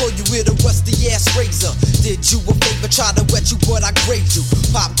you, blow you with a rusty ass razor. Did you a favor, try to wet you, but I grazed you.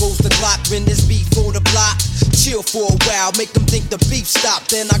 Pop goes the Glock when there's beef on the block. Chill for a while, make them think the beef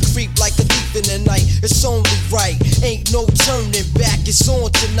stopped. Then I creep like a thief in the night. It's only right, ain't no turning back. It's on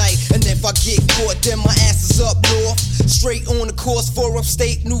tonight, and if I get caught, then my ass is up north. Straight on the course for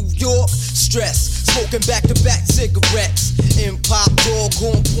upstate New York. Stress, smoking back-to-back cigarettes. In pop dog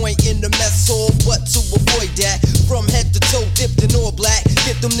on point in the mess hall, but to avoid that, from head to toe dipped in all black.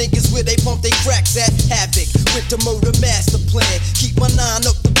 Get them niggas where they pump they cracks at. Havoc with the murder master plan. Keep my 9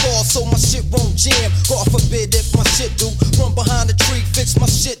 up the ball so my shit won't jam. God forbid if my shit do. Run behind the tree, fix my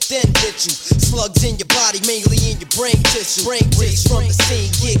shit, then hit you. Slugs in your body, mainly in your brain tissue. Brain race from the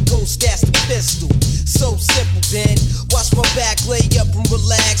scene, get ghost, that's the pistol. So simple then, watch my back, lay up and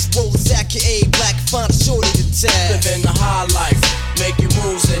relax. Roll a sack of A black, find a shorty to tag. Living the high life, making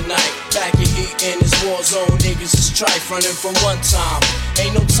moves at night. Back your heat in this war zone, niggas is trife running from one time.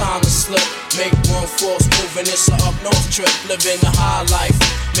 Ain't no time to slip, make one false move and it's a up north trip. Living the high life,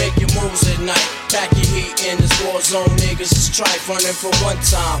 making moves at night. Back your heat in this war zone, niggas is trife running from one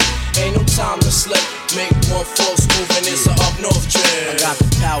time. Ain't no time to slip, make one false move and it's a up north trip. I got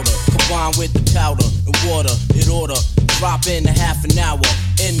the powder, combined with the powder and water, it order. Drop in a half an hour,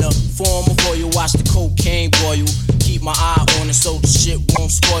 in the form of oil, watch the cocaine boil. Keep my eye on it so the shit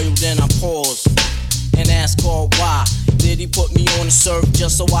won't spoil. Then I pause and ask God why. Did he put me on the surf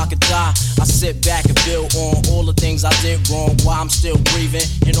just so I could die? I sit back and build on all the things I did wrong. Why I'm still breathing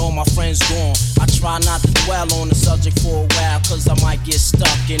and all my friends gone. I try not to dwell on the subject for a while, cause I might get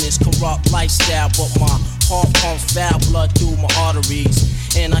stuck in this corrupt lifestyle. But my heart pumps foul blood through my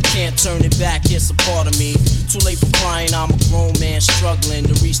arteries, and I can't turn it back, it's a part of me. Too late for crying, I'm a grown man struggling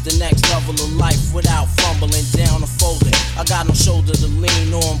to reach the next level of life without fumbling down or folding. I got no shoulder to lean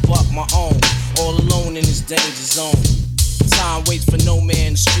on but my own, all alone in this danger zone. Time waits for no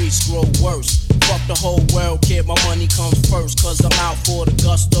man, the streets grow worse. Fuck the whole world, kid, my money comes first. Cause I'm out for the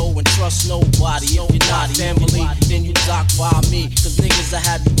gusto and trust nobody. If you're not family, then you dock by me. Cause niggas that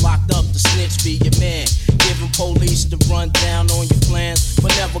have you locked up, the snitch be your man. Giving police the rundown on your plans,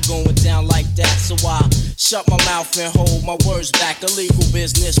 but never going down like that. So I shut my mouth and hold my words back. Illegal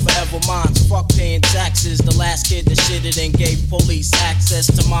business, forever mine. Fuck paying taxes. The last kid that shitted and gave police access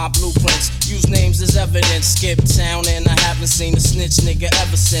to my blueprints. Use names as evidence. Skip town and I haven't seen a snitch nigga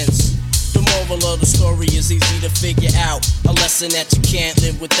ever since. The moral of the story is easy to figure out, a lesson that you can't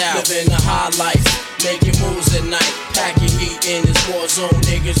live without. Living a high life, making moves at night. Pack your heat in this war zone,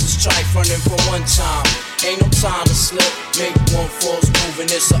 niggas is trife running for one time. Ain't no time to slip, make one false move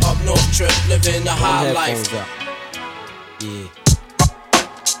and it's a up north trip. Living a high life. Yeah.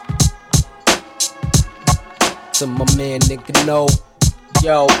 To my man, nigga, know,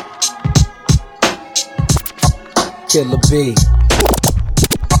 yo, Killer B.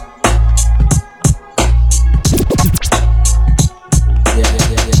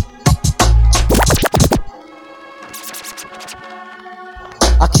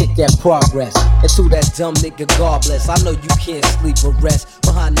 I kick that progress into that dumb nigga, God bless. I know you can't sleep or rest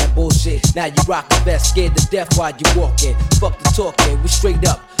behind that bullshit. Now you rock the vest, scared to death while you walking. Fuck the talking, we straight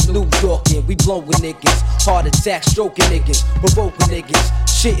up New Yorkin'. We blowin' niggas, heart attack stroking niggas, provoking niggas,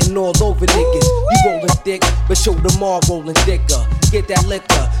 shitting all over niggas. You rollin' thick, but show them all rollin' thicker. Get that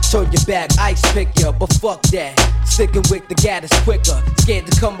liquor, turn your back, ice pick ya, but fuck that. Sticking with the gat is quicker, scared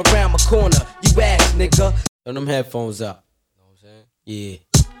to come around my corner. You ass nigga. Turn them headphones up. You know what I'm saying? Yeah.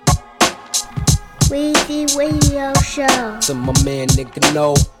 Weezy Radio Show. To my man, nigga,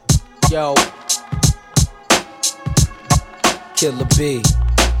 know, yo, Killer B.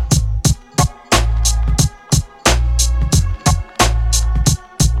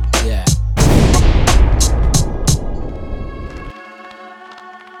 Yeah.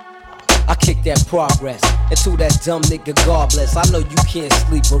 I kick that progress into that dumb nigga, God bless. I know you can't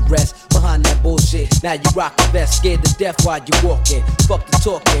sleep or rest behind that bullshit. Now you rock the vest, scared to death while you walking. Fuck the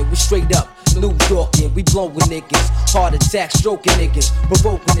talking, we straight up New Yorkin', we blowin' niggas. Heart attack, stroking niggas,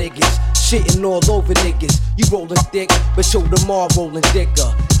 provoking niggas. Shitting all over niggas. You rollin' thick, but show them all rollin'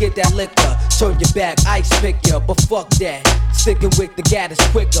 thicker. Get that liquor, turn your back, ice pick ya. But fuck that, sticking with the gat is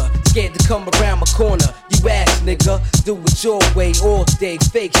quicker. Scared to come around my corner, you ass nigga. Do it your way all day,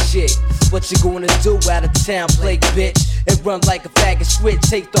 fake shit. What you gonna do out of town, play bitch? And run like a faggot switch,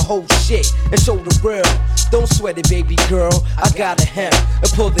 take the whole shit and show the real. Don't sweat it, baby girl, I got a hem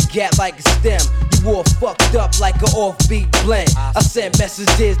and pull the gap like a stem. You all fucked up like an offbeat blend. I sent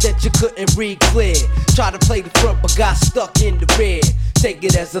messages that you couldn't read clear. Try to play the front but got stuck in the rear. Take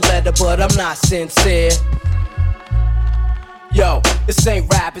it as a letter but I'm not sincere. Yo, this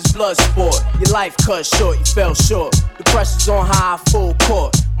ain't rap, it's blood sport. Your life cut short, you fell short. The pressure's on high, full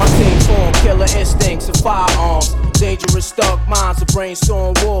court. My team form killer instincts and firearms. Dangerous thug minds, a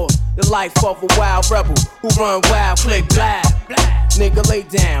brainstorm wars. The life of a wild rebel who run wild, click blab. Nigga lay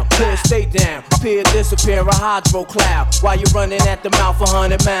down, peer stay down. Peer disappear a hydro cloud. While you running at the mouth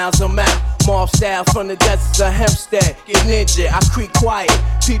 100 miles a mile. Mob style from the deserts of Hempstead. Get ninja, I creep quiet.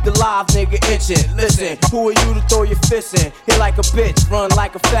 Peep the live nigga itching. Listen, who are you to throw your fist in? Hit like a bitch, run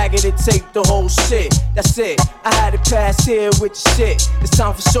like a faggot and take the whole shit. That's it, I had it pass here with your shit. It's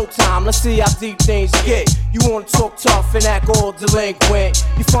time for showtime, let's see how deep things get. You wanna talk tough and act all delinquent.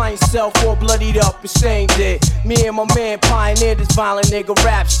 You find yourself all bloodied up and stained it. Me and my man pioneered this violent nigga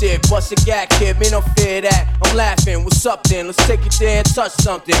rap shit. Bust a gag kid, me no fear that. I'm laughing, what's up then? Let's take it there and touch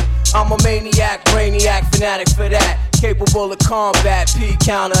something. I'm a maniac, brainiac, fanatic for that. Capable of combat, P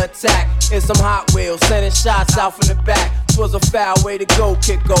counterattack. In some Hot Wheels, sending shots out from the back. This was a foul way to go,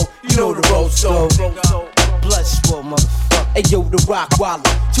 Kiko. You know the road, so. Blood sport, motherfucker. Hey yo, the rock waller.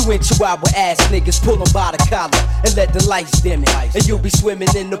 2-inch chihuahua ass niggas pull 'em by the collar and let the lights dim it. And you'll be swimming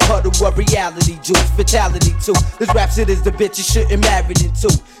in the puddle of reality juice. Fatality too. This rap shit is the bitch you shouldn't marry into.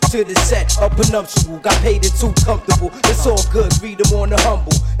 To the set, up prenuptial. Got paid it too comfortable. It's all good, read them on the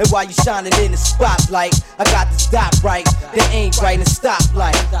humble. And while you shining in the spotlight, I got this dot right. They ain't right and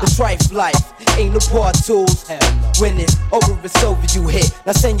stoplight. The trife life ain't no part tools. When it's over, it's over, you hit.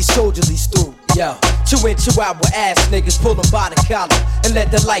 Now send your soldierlies through. Yo, 2-inch chihuahua ass niggas pull 'em by the collar and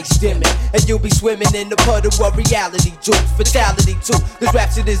let the lights dim it. And you'll be swimming in the puddle of reality juice. Fatality too. This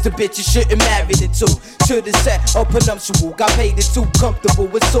rap shit is the bitch you shouldn't marry into. To the set, up prenuptial. Got paid it too comfortable.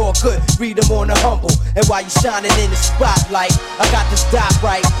 It's all good, read them on the humble. And while you shining in the spotlight, I got this dot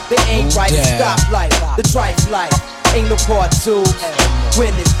right. They ain't right, it's stoplight. The trife life ain't no part two.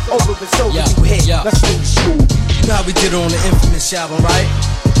 When it's over, it's over, you hit. Let's do the shoot. You know how we did on the Infamous album, right?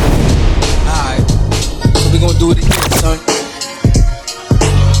 Alright, so we gon' do it again, son.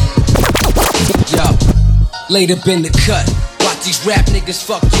 Yo, laid up in the cut. Watch these rap niggas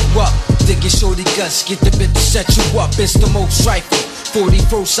fuck you up. Dig your shorty guts, get the bit to set you up. It's the most trifle.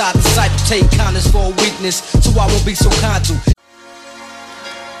 44 side disciple, take kindness for a weakness, so I won't be so kind to.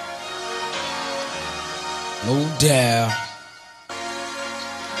 No doubt.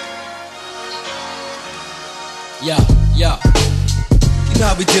 Yeah. You know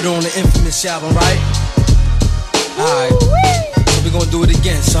how we did it on the Infamous album, right? Alright, so we gon' do it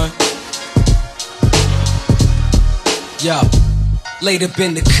again, son. Yo, laid up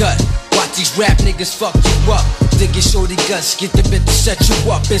in the cut. Watch these rap niggas fuck you up. Dig your shorty guts, get the bit to set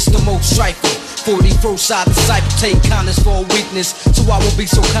you up. It's the most trifle. 44 side disciple, take kindness for a weakness, so I won't be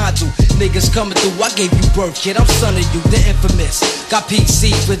so kind to niggas coming through. I gave you birth, kid, I'm son of you, the infamous. Got PC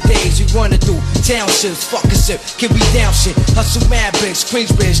for days, you running through townships, fuck a sip, can we down shit. Hustle mad bricks,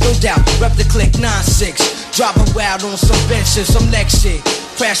 Queensbridge, no doubt. Rep the click 9-6, dropping wild on some benches, some next shit.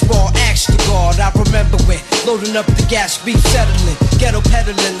 Crash ball, axe to guard, I remember when loading up the gas, beef settling, ghetto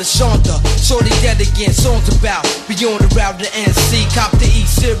peddling, the Shonda, shorty dead again, songs about beyond the route to NC, cop the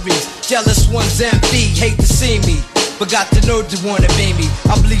E-series, jealous ones MB, hate to see me, but got the nerve to wanna be me.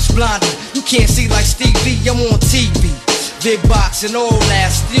 I bleach blinded, you can't see like Stevie, I'm on TV. Big box and all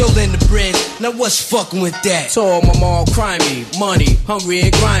that, still in the bread. Now what's fucking with that? Told my mom crimey, money, hungry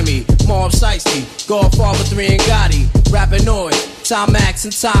and grimy. Mom Sightsy, Godfather 3 and Gotti. Rappinoid, Tom Max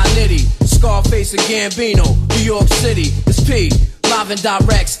and Ty Nitty. Scarface and Gambino, New York City. It's P, live and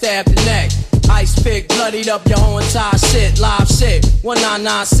direct, stab the neck. Ice pick, bloodied up your whole entire shit. Live shit,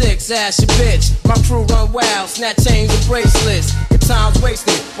 1996, ass your bitch. My crew run wild, snatch chains and bracelets. Your time's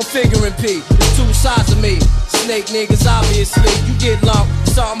wasted, I'm figuring P. There's two sides of me. Snake niggas, obviously. You get lumped,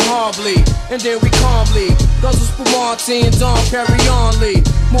 something horribly, and then we calmly. Guzzles Spumante and Don Perignon.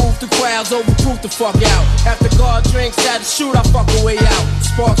 Move the crowds, overproof the fuck out. After God drinks, had to shoot, I fuck a way out.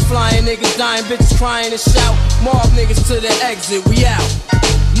 Sparks flying, niggas dying, bitches crying and shout. Mob niggas to the exit, we out.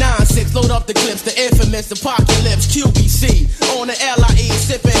 9-6, load up the clips, the infamous apocalypse, QBC. On the LIE,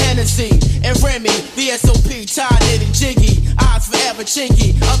 sipping Hennessy. And Remy, the SOP, tied it and jiggy. Eyes forever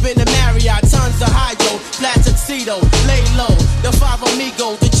chinky. Up in the Marriott, tons of hydro. Flat tuxedo, lay low. The five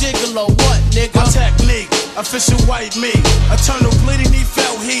amigos, the gigolo. What, nigga? My technique, official white meat. Eternal bleeding, he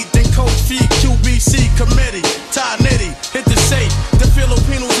felt heat. Then cold feet, QBC committee. Tie nitty, hit the safe. The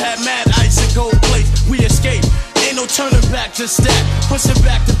Filipinos had mad ice and gold plates. We escaped. Ain't no turning back, just that. Pushing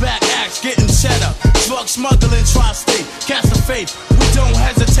back to back acts, getting cheddar. Drug smuggling, tri-state, cast of faith. We don't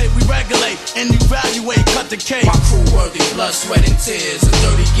hesitate, we regulate and evaluate, cut the cake. My crew worthy, blood, sweat, and tears. And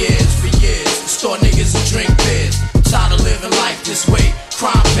 30 years for years. Store niggas and drink beers. I'm tired of living life this way.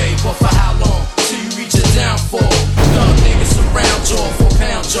 Crime pay, but for how long? Till you reach a downfall. Thug niggas around jaw,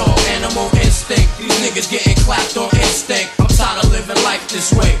 4-pound jaw. Animal instinct, these niggas getting clapped on instinct. I'm tired of living life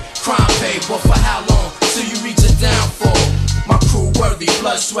this way. Crime pay, but for how long? Till you reach a downfall. My crew worthy,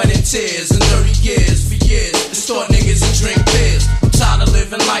 blood, sweat, and tears. And 30 years for years. Distort niggas and drink beers. I'm tired of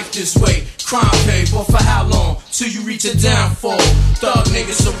living life this way. Crime pay, but for how long? Till you reach a downfall. Thug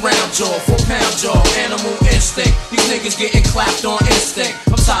niggas around jaw, 4-pound jaw. Animal instinct. These niggas getting clapped on instinct.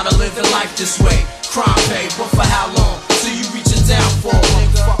 I'm tired of living life this way. Crime pay, but for how long? Till you reach a downfall.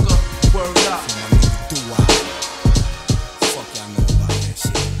 Motherfucker, word up. Fuck y'all know about that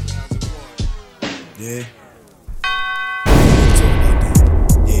shit. Yeah.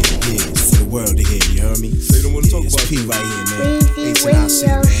 It's for the world to hear, you heard me? They don't want to talk it's about P it. right here, man. Weezy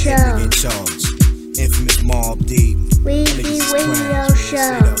Radio Show. In charge. Infamous Mob Deep. Weezy Radio Straight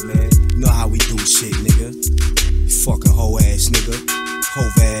Show. up, man. You know how we do shit, nigga. You fucking hoe ass nigga.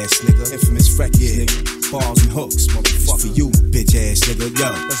 Hove ass nigga. Infamous freckles, nigga. Balls and hooks, motherfucker. For you, bitch ass nigga. Yo,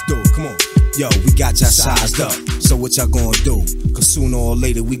 let's do it, come on. Yo, we got y'all sized up, so what y'all gonna do? Cause sooner or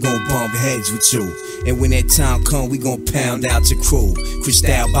later we gon' bump heads with you. And when that time come, we gon' pound out your crew.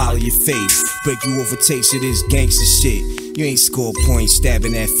 Crystal bottle your face, break you over taste of this gangster shit. You ain't score points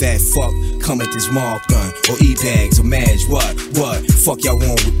stabbing that fat fuck. Come at this mob gun, or E-bags, or Madge, what? Fuck y'all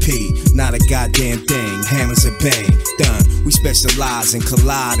want with P, not a goddamn thing, hammers a bang, done. We specialize in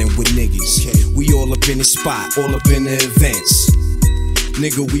colliding with niggas. We all up in the spot, all up in the events.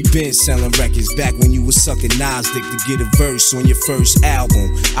 Nigga, we been selling records back when you was sucking Nas dick to get a verse on your first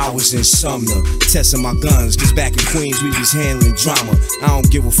album. I was in Sumner, testing my guns, cause back in Queens we was handling drama. I don't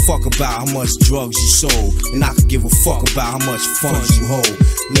give a fuck about how much drugs you sold, and I could give a fuck about how much funds you hold.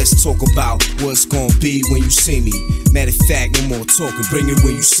 Let's talk about what's gonna be when you see me. Matter of fact, no more talking, bring it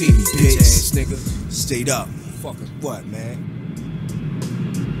when you see me, bitch ass nigga. Stayed up. Fucking what, man?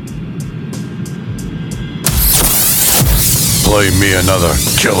 Play me another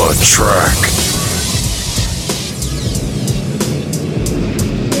killer track.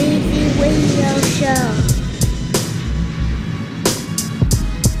 Weezy Radio Show.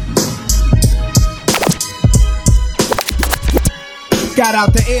 Got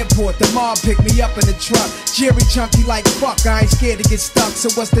out the airport, the mob picked me up in the truck. Jerry chunky like fuck, I ain't scared to get stuck. So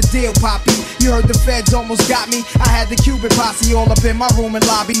what's the deal, Poppy? You heard the feds almost got me. I had the Cuban posse all up in my room and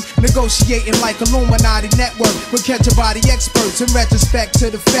lobby, negotiating like Illuminati network with catch a body experts. In retrospect to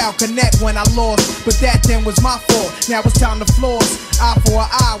the Falconet when I lost, but that then was my fault. Now it's time to floss. Eye for an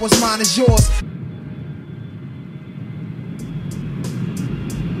eye, what's mine is yours.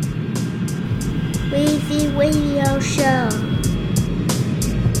 Weezy Radio Show.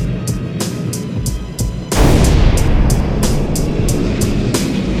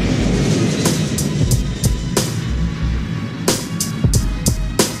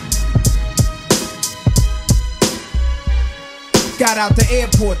 Got out the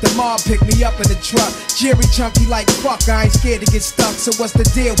airport, the mob picked me up in the truck. Jerry chunky like fuck, I ain't scared to get stuck. So what's the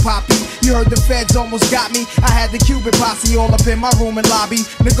deal, Poppy? You heard the feds almost got me. I had the Cuban posse all up in my room and lobby,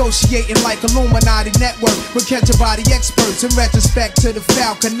 negotiating like Illuminati network with catch a body experts. In retrospect to the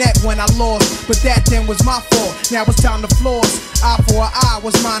Falconet when I lost, but that then was my fault. Now it's time to floss. Eye for an eye,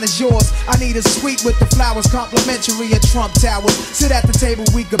 what's mine is yours. I need a suite with the flowers, complimentary at Trump Towers. Sit at the table,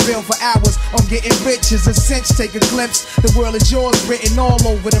 we could bill for hours. I'm getting rich as a cinch, take a glimpse. The world is yours, written all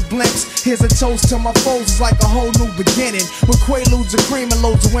over the blimps. Here's a toast to my foes, it's like a whole new beginning. With quaaludes and cream and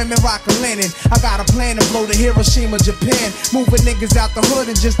loads of women rockin' linen. I got a plan to blow the Hiroshima, Japan. Moving niggas out the hood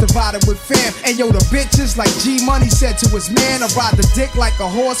and just divide it with fam. And yo, the bitches like G Money said to his man, I ride the dick like a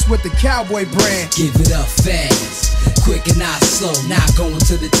horse with the cowboy brand. Give it up fast, quick and not slow. Not going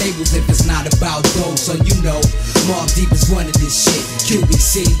to the tables if it's not about those. So you know, Mobb Deep is running this shit.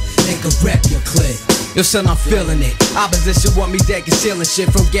 QBC, they can rep your clique. Yo son, I'm feeling it. Opposition want me dead, concealing shit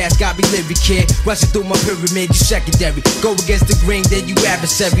from gas, got me living kid. Rushing through my pyramid, you secondary. Go against the green, then you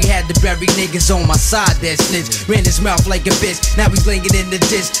adversary. Had to bury niggas on my side that snitch. Ran his mouth like a bitch, now he's laying in the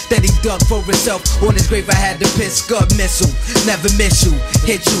ditch that he dug for himself. On his grave I had to piss, Scud missile. Never miss you,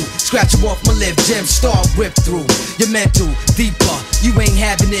 hit you, scratch you off my lip. Gem star rip through your mental, deeper. You ain't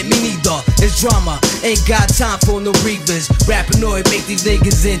having it, me neither. It's drama, ain't got time for no reavers. Rappanoid make these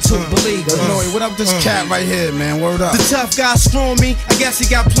niggas into believers. Noid, what up this cat right here, man? Word up. The tough guy screwing me. I guess he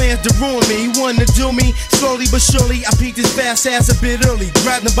got plans to ruin me. He wanted to do me slowly but surely. I peeked his fast ass a bit early.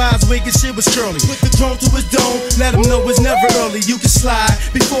 Grabbed him by his wig and shit was curly. Put the drone to his dome, let him know it's never early. You can slide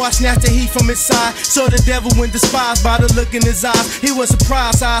before I snatched the heat from his side. So the devil went despised by the look in his eyes. He was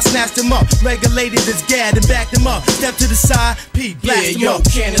surprised how I snatched him up. Regulated his gad and backed him up. Stepped to the side, Pete blasted him up.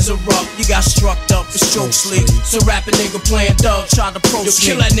 Cannons erupt, you got struck up for stroke sleep. So rapping nigga playing Doug tried to approach me.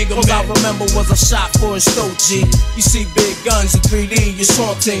 Kill that nigga, all I remember was a shot for his throat, G. You see big guns in 3D, you're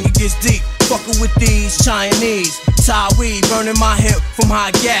taunting, it gets deep. Fucking with these Chinese, Thai weed, burning my hip from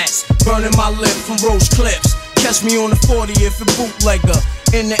high gas, burning my lip from roach clips. Catch me on the 40 if it bootlegger.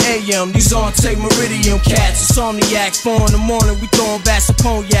 In the AM, these on take Meridian cats. Insomniacs, 4 in the morning, we throwing bats of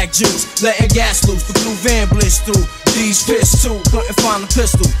cognac juice. Letting gas loose, the blue van blitz through. These fists too, couldn't find a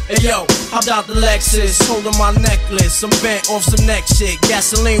pistol. Hey yo, hopped out the Lexus, holding my necklace. I'm bent off some neck shit.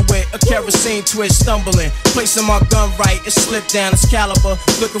 Gasoline with a kerosene twist, stumbling. Placing my gun right, it slipped down its caliber.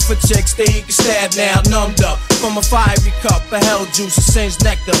 Looking for chicks, they can stab now, numbed up. From a fiery cup, a hell juice, a singed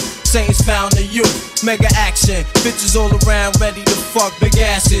nectar. Saints found the youth, mega action. Bitches all around, ready to fuck big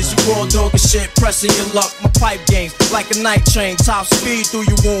asses. You raw dog and shit, pressing your luck. My pipe games, like a night train. Top speed through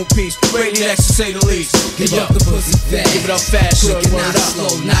your wound piece. Rated X to say the least. Give up the pussy fast. Give it up fast, quick and not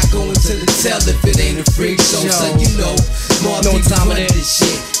slow. Not going to the tell if it ain't a freak show. So you know, more no people time run this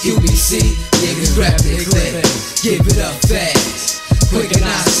shit. QBC, niggas rap it click. Give it up fast. Quick and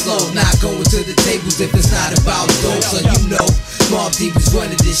not slow, not going to the tables if it's not about dope. So you know, Mob Deep is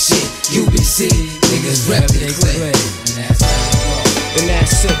running this shit. UBC, niggas rap it click. And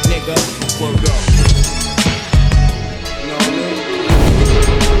that's it, nigga. Word up. You know what I mean?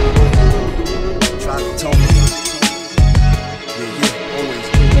 Try to tell me. Yeah, always.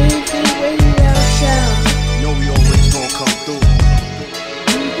 Weezy Radio Show. You know we always gonna come through.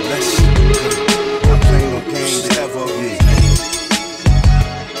 Let's not playing no games ever. Yeah.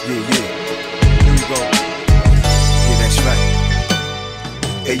 Here we go. Yeah, that's right.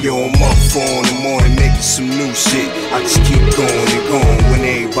 Hey yo, I'm up 4 in the morning making some new shit. I just keep going and going when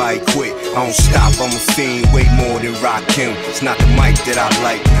everybody quit. I don't stop, I'm a fiend way more than Rakim. It's not the mic that I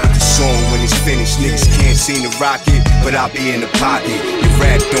like, but the song when it's finished. Niggas can't seem to rock it, but I'll be in the pocket. Your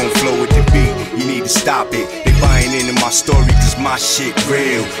rap don't flow with the beat, you need to stop it. They buying into my story cause my shit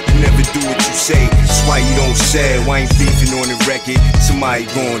real. You never do what you say, that's why you don't sell. I ain't beefing on the record, somebody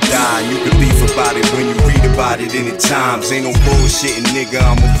gon' die. You can beef about it when you read about it in the Times. Ain't no bullshitting, nigga,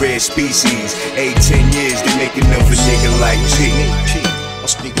 I'm a rare species. 8-10 years, they make another nigga like G.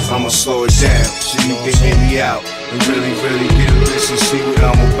 I'ma slow it down, so you can hear me out. And really get a listen, see what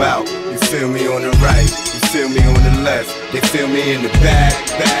I'm about. You feel me on the right, you feel me on the left. They feel me in the back.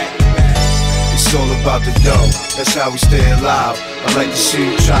 It's all about the dough, that's how we stay alive. I like to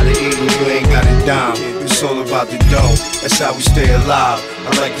see you try to eat and you ain't got a dime. It's all about the dough, that's how we stay alive.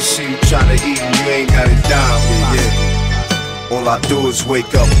 I like to see you try to eat and you ain't got a dime. Yeah. All I do is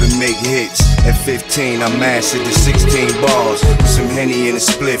wake up and make hits. At 15, I mastered the 16 bars. With some Henny and a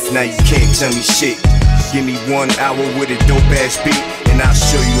spliff, now you can't tell me shit. Give me 1 hour with a dope ass beat, and I'll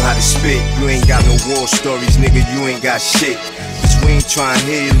show you how to spit. You ain't got no war stories, nigga, you ain't got shit. Cause we ain't trying to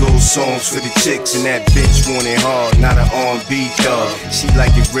hear your little songs for the chicks. And that bitch want it hard, not an R&B thug. She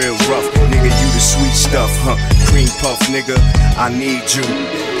like it real rough, nigga, you the sweet stuff, huh? Cream puff, nigga, I need you.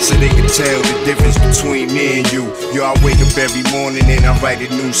 So they can tell the difference between me and you. Yo, I wake up every morning and I write a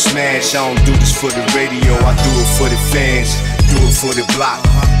new smash. I don't do this for the radio, I do it for the fans. Do it for the block.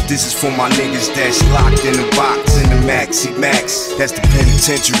 This is for my niggas that's locked in the box. In the Maxi Max, that's the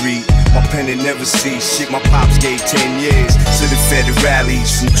penitentiary. My pen never sees shit, my pops gave 10 years to the federales.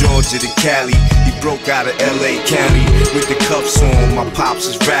 From Georgia to Cali, he broke out of LA County with the cuffs on, my pops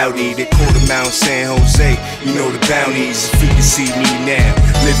is rowdy. They call him Mount San Jose, you know the bounties. If you can see me now,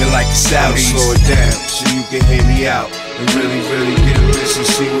 living like the Saudis. Slow it down, so you can hear me out. And really get a listen,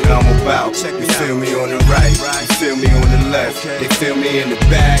 see what I'm about. You feel me on the right, you feel me on the left. They feel me in the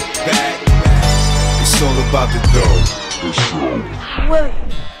back. It's all about the dough. William,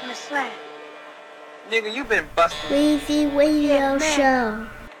 Miss Slam. Nigga, you been busting. Weezy Radio Show.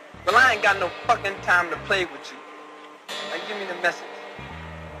 Well, I ain't got no fucking time to play with you. Now give me the message.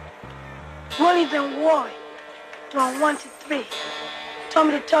 Willie's in Warwick, doing 1 to 3. Told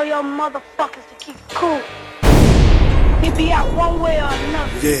me to tell y'all motherfuckers to keep cool. He'd be out one way or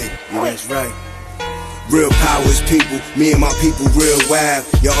another. Yeah, that's right. Real power is people, me and my people real wild.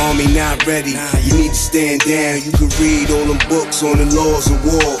 Your army not ready, you need to stand down. You can read all them books on the laws of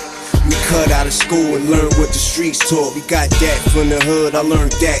war. We cut out of school and learned what the streets taught. We got that from the hood, I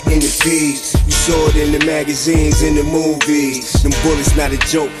learned that in the P's. You saw it in the magazines, in the movies. Them bullets not a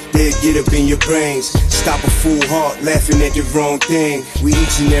joke, they'll get up in your brains. Stop a fool heart laughing at the wrong thing. We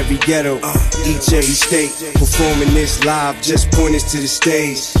each and every ghetto, each every state. Performing this live, just point us to the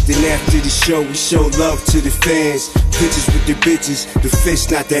stage. Then after the show, we show love to the fans. Pictures with the bitches, the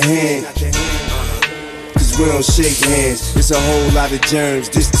fist not the hand. Cause we don't shake hands, it's a whole lot of germs.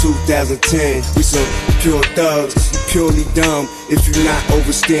 This 2010, we some pure thugs, purely dumb. If you're not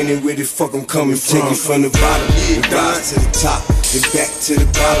overstanding with it, fuck I'm coming from. Take it from the bottom, and rise to the top, then back to the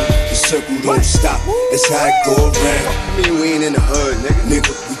bottom. The circle don't stop, that's how it go around. I mean, we ain't in the hood, nigga,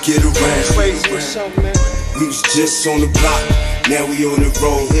 we get around. We was just on the block, now we on the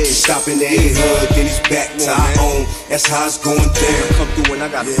road. Stopping the hood, then it's back to our own. That's how it's going down. Come through and I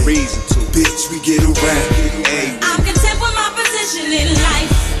got a reason to. Bitch, we get around. Hey. I'm content with my position in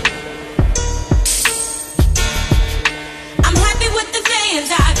life. I'm happy with the fans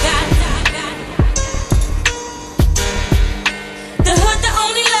I got. The hood, the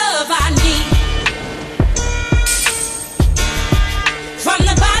only love I need. From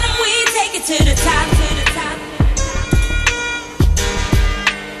the bottom, we take it to the top.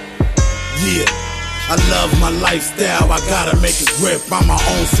 Yeah, I love my lifestyle, I gotta make it grip. I'm my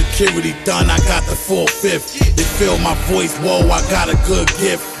own security done, I got the 4/5. They feel my voice, whoa, I got a good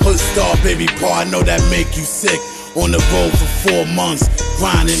gift. Hood star, baby paw, I know that make you sick. On the road for 4 months,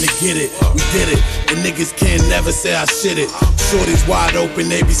 grinding to get it. We did it, the niggas can't never say I shit it. Shorties wide open,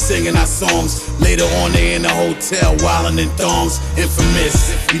 they be singing our songs. Later on, they in the hotel, wildin' in thongs.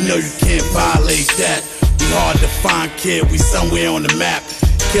 Infamous, you know you can't violate that. We hard to find, kid, we somewhere on the map.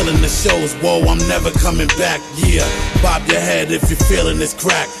 Killing the shows, whoa, I'm never coming back. Yeah, bob your head if you're feeling this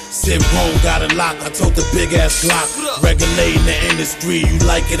crack. Sit home, got a lock, I told the big ass Glock. Regulating the industry, you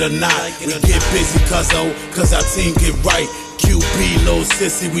like it or not. We get busy, cause our team get right. QB, Lil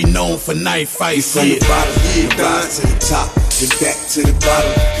Sissy, we known for night fights. From the bottom, rise to the top, then back to the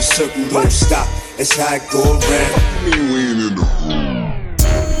bottom. The circle don't stop, that's how it go around. I mean, we ain't in the room.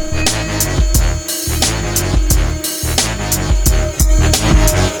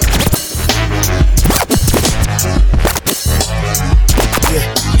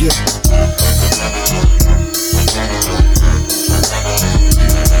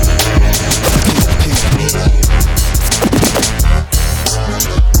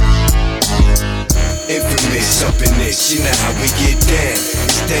 Infamous up in this, she know how we get down.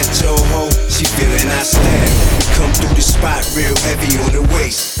 It's that Joe-Ho, she feeling our style. We come through the spot real heavy on the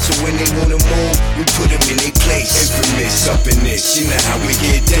waist. So when they wanna move, we put them in their place. Infamous up in this, she know how we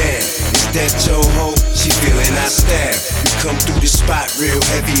get down. It's that Joe-Ho, she feeling our style. We come through the spot real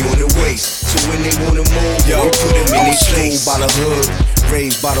heavy on the waist. So when they wanna move, we put them in their place. By the hood,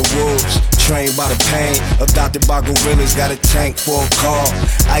 raised by the wolves, trained by the pain, adopted by gorillas. Got a tank for a car,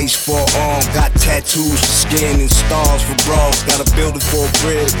 ice for an arm. Got tattoos for skin and stars for bras. Got a building for a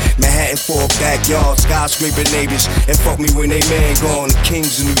crib, Manhattan for a backyard. Skyscraper neighbors, and fuck me when they man gone. The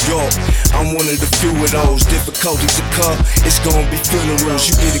kings of New York, I'm one of the few of those. Difficulties to come, it's gonna be funerals.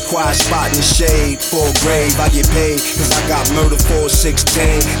 You get a quiet spot in the shade for a grave. I get paid, cause I got murder for a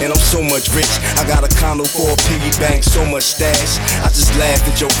 16. And I'm so much rich, I got a condo for a piggy bank. So much stash, I just laugh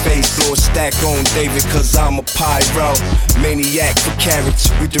at your face. Blow a stack on David, cause I'm a pyro. Maniac for carrots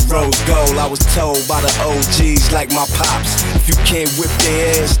with the rose gold. I was told by the OGs like my pops, if you can't whip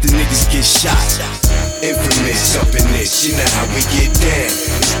their ass, the niggas get shot. Infamous up in this, you know how we get down.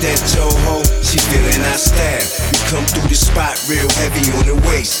 It's that Joe-Ho, she feeling our style. We come through the spot real heavy on the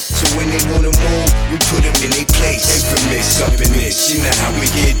waist. So when they wanna move, we put them in their place. Infamous up in this, you know how we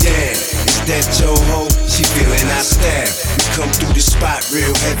get down. It's that Joe-Ho, she feeling our style. We come through the spot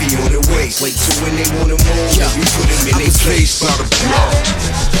real heavy on the waist. So when they wanna move, we put them in their place.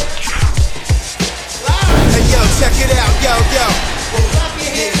 Hey yo, check it out, yo.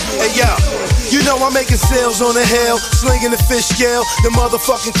 Hey yo, you know I'm making sales on the hill, slinging the fish scale, the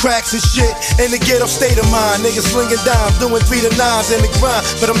motherfucking cracks and shit. In the ghetto state of mind, niggas slinging dimes, doing 3 to 9s in the grind.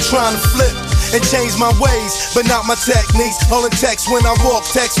 But I'm trying to flip and change my ways, but not my techniques. All in text when I walk,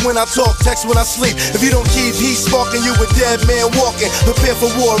 text when I talk, text when I sleep. If you don't keep heat sparking, you a dead man walking. Prepare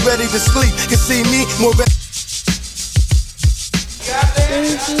for war, ready to sleep. Can see me more ready.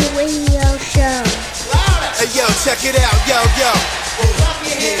 Weezy Radio Show. Hey yo, check it out, yo.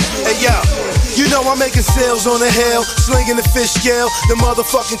 Hey yo, you know I'm making sales on the hill, slinging the fish scale, the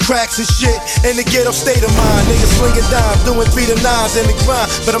motherfucking cracks and shit. In the ghetto state of mind, niggas slinging dimes, doing 3 to 9s in the grind,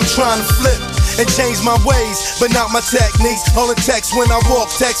 but I'm trying to flip and change my ways, but not my techniques. Only text when I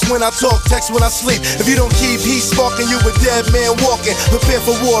walk, text when I talk, text when I sleep. If you don't keep heat sparking, you a dead man walking. Prepare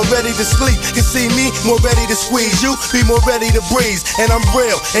for war, ready to sleep. Can see me, more ready to squeeze you, be more ready to breeze. And I'm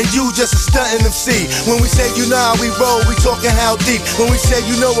real, and you just a stuntin' MC. When we say you know how we roll, we talking how deep. When we say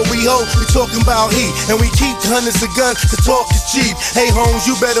you know what we hold, we talking about heat. And we keep hundreds of guns, the talk is cheap. Hey Holmes,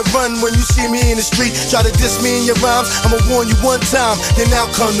 you better run when you see me in the street. Try to diss me in your rhymes, I'ma warn you one time, then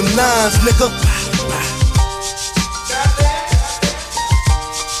out come them 9s, nigga.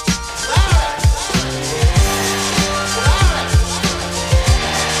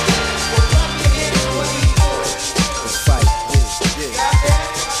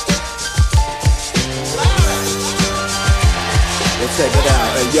 Check it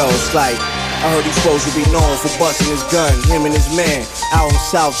out, hey yo, it's like I heard he's supposed to be known for busting his gun, him and his man, out in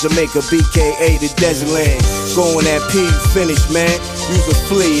South Jamaica, BKA, the desert land. Going at P, finish, man. Use a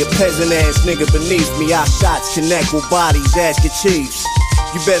flea, a peasant ass nigga beneath me. Our shots connect with bodies, ask your chiefs.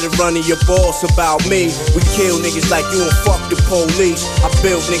 You better run to your boss about me. We kill niggas like you and fuck the police. I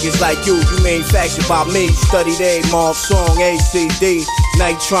build niggas like you manufactured by me. Studied A, Marv song, ACD.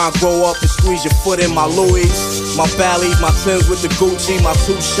 Now you tryna grow up and squeeze your foot in my Louis. My Bally, my Timbs with the Gucci. My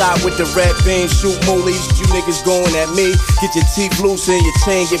 2-shot with the red beam, shoot moolies. You niggas going at me. Get your teeth loose and your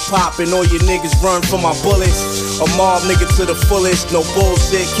chain get poppin'. All your niggas run from my bullets. A mob nigga to the fullest, no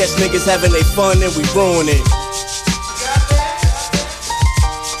bullshit. Catch niggas having they fun and we ruin it.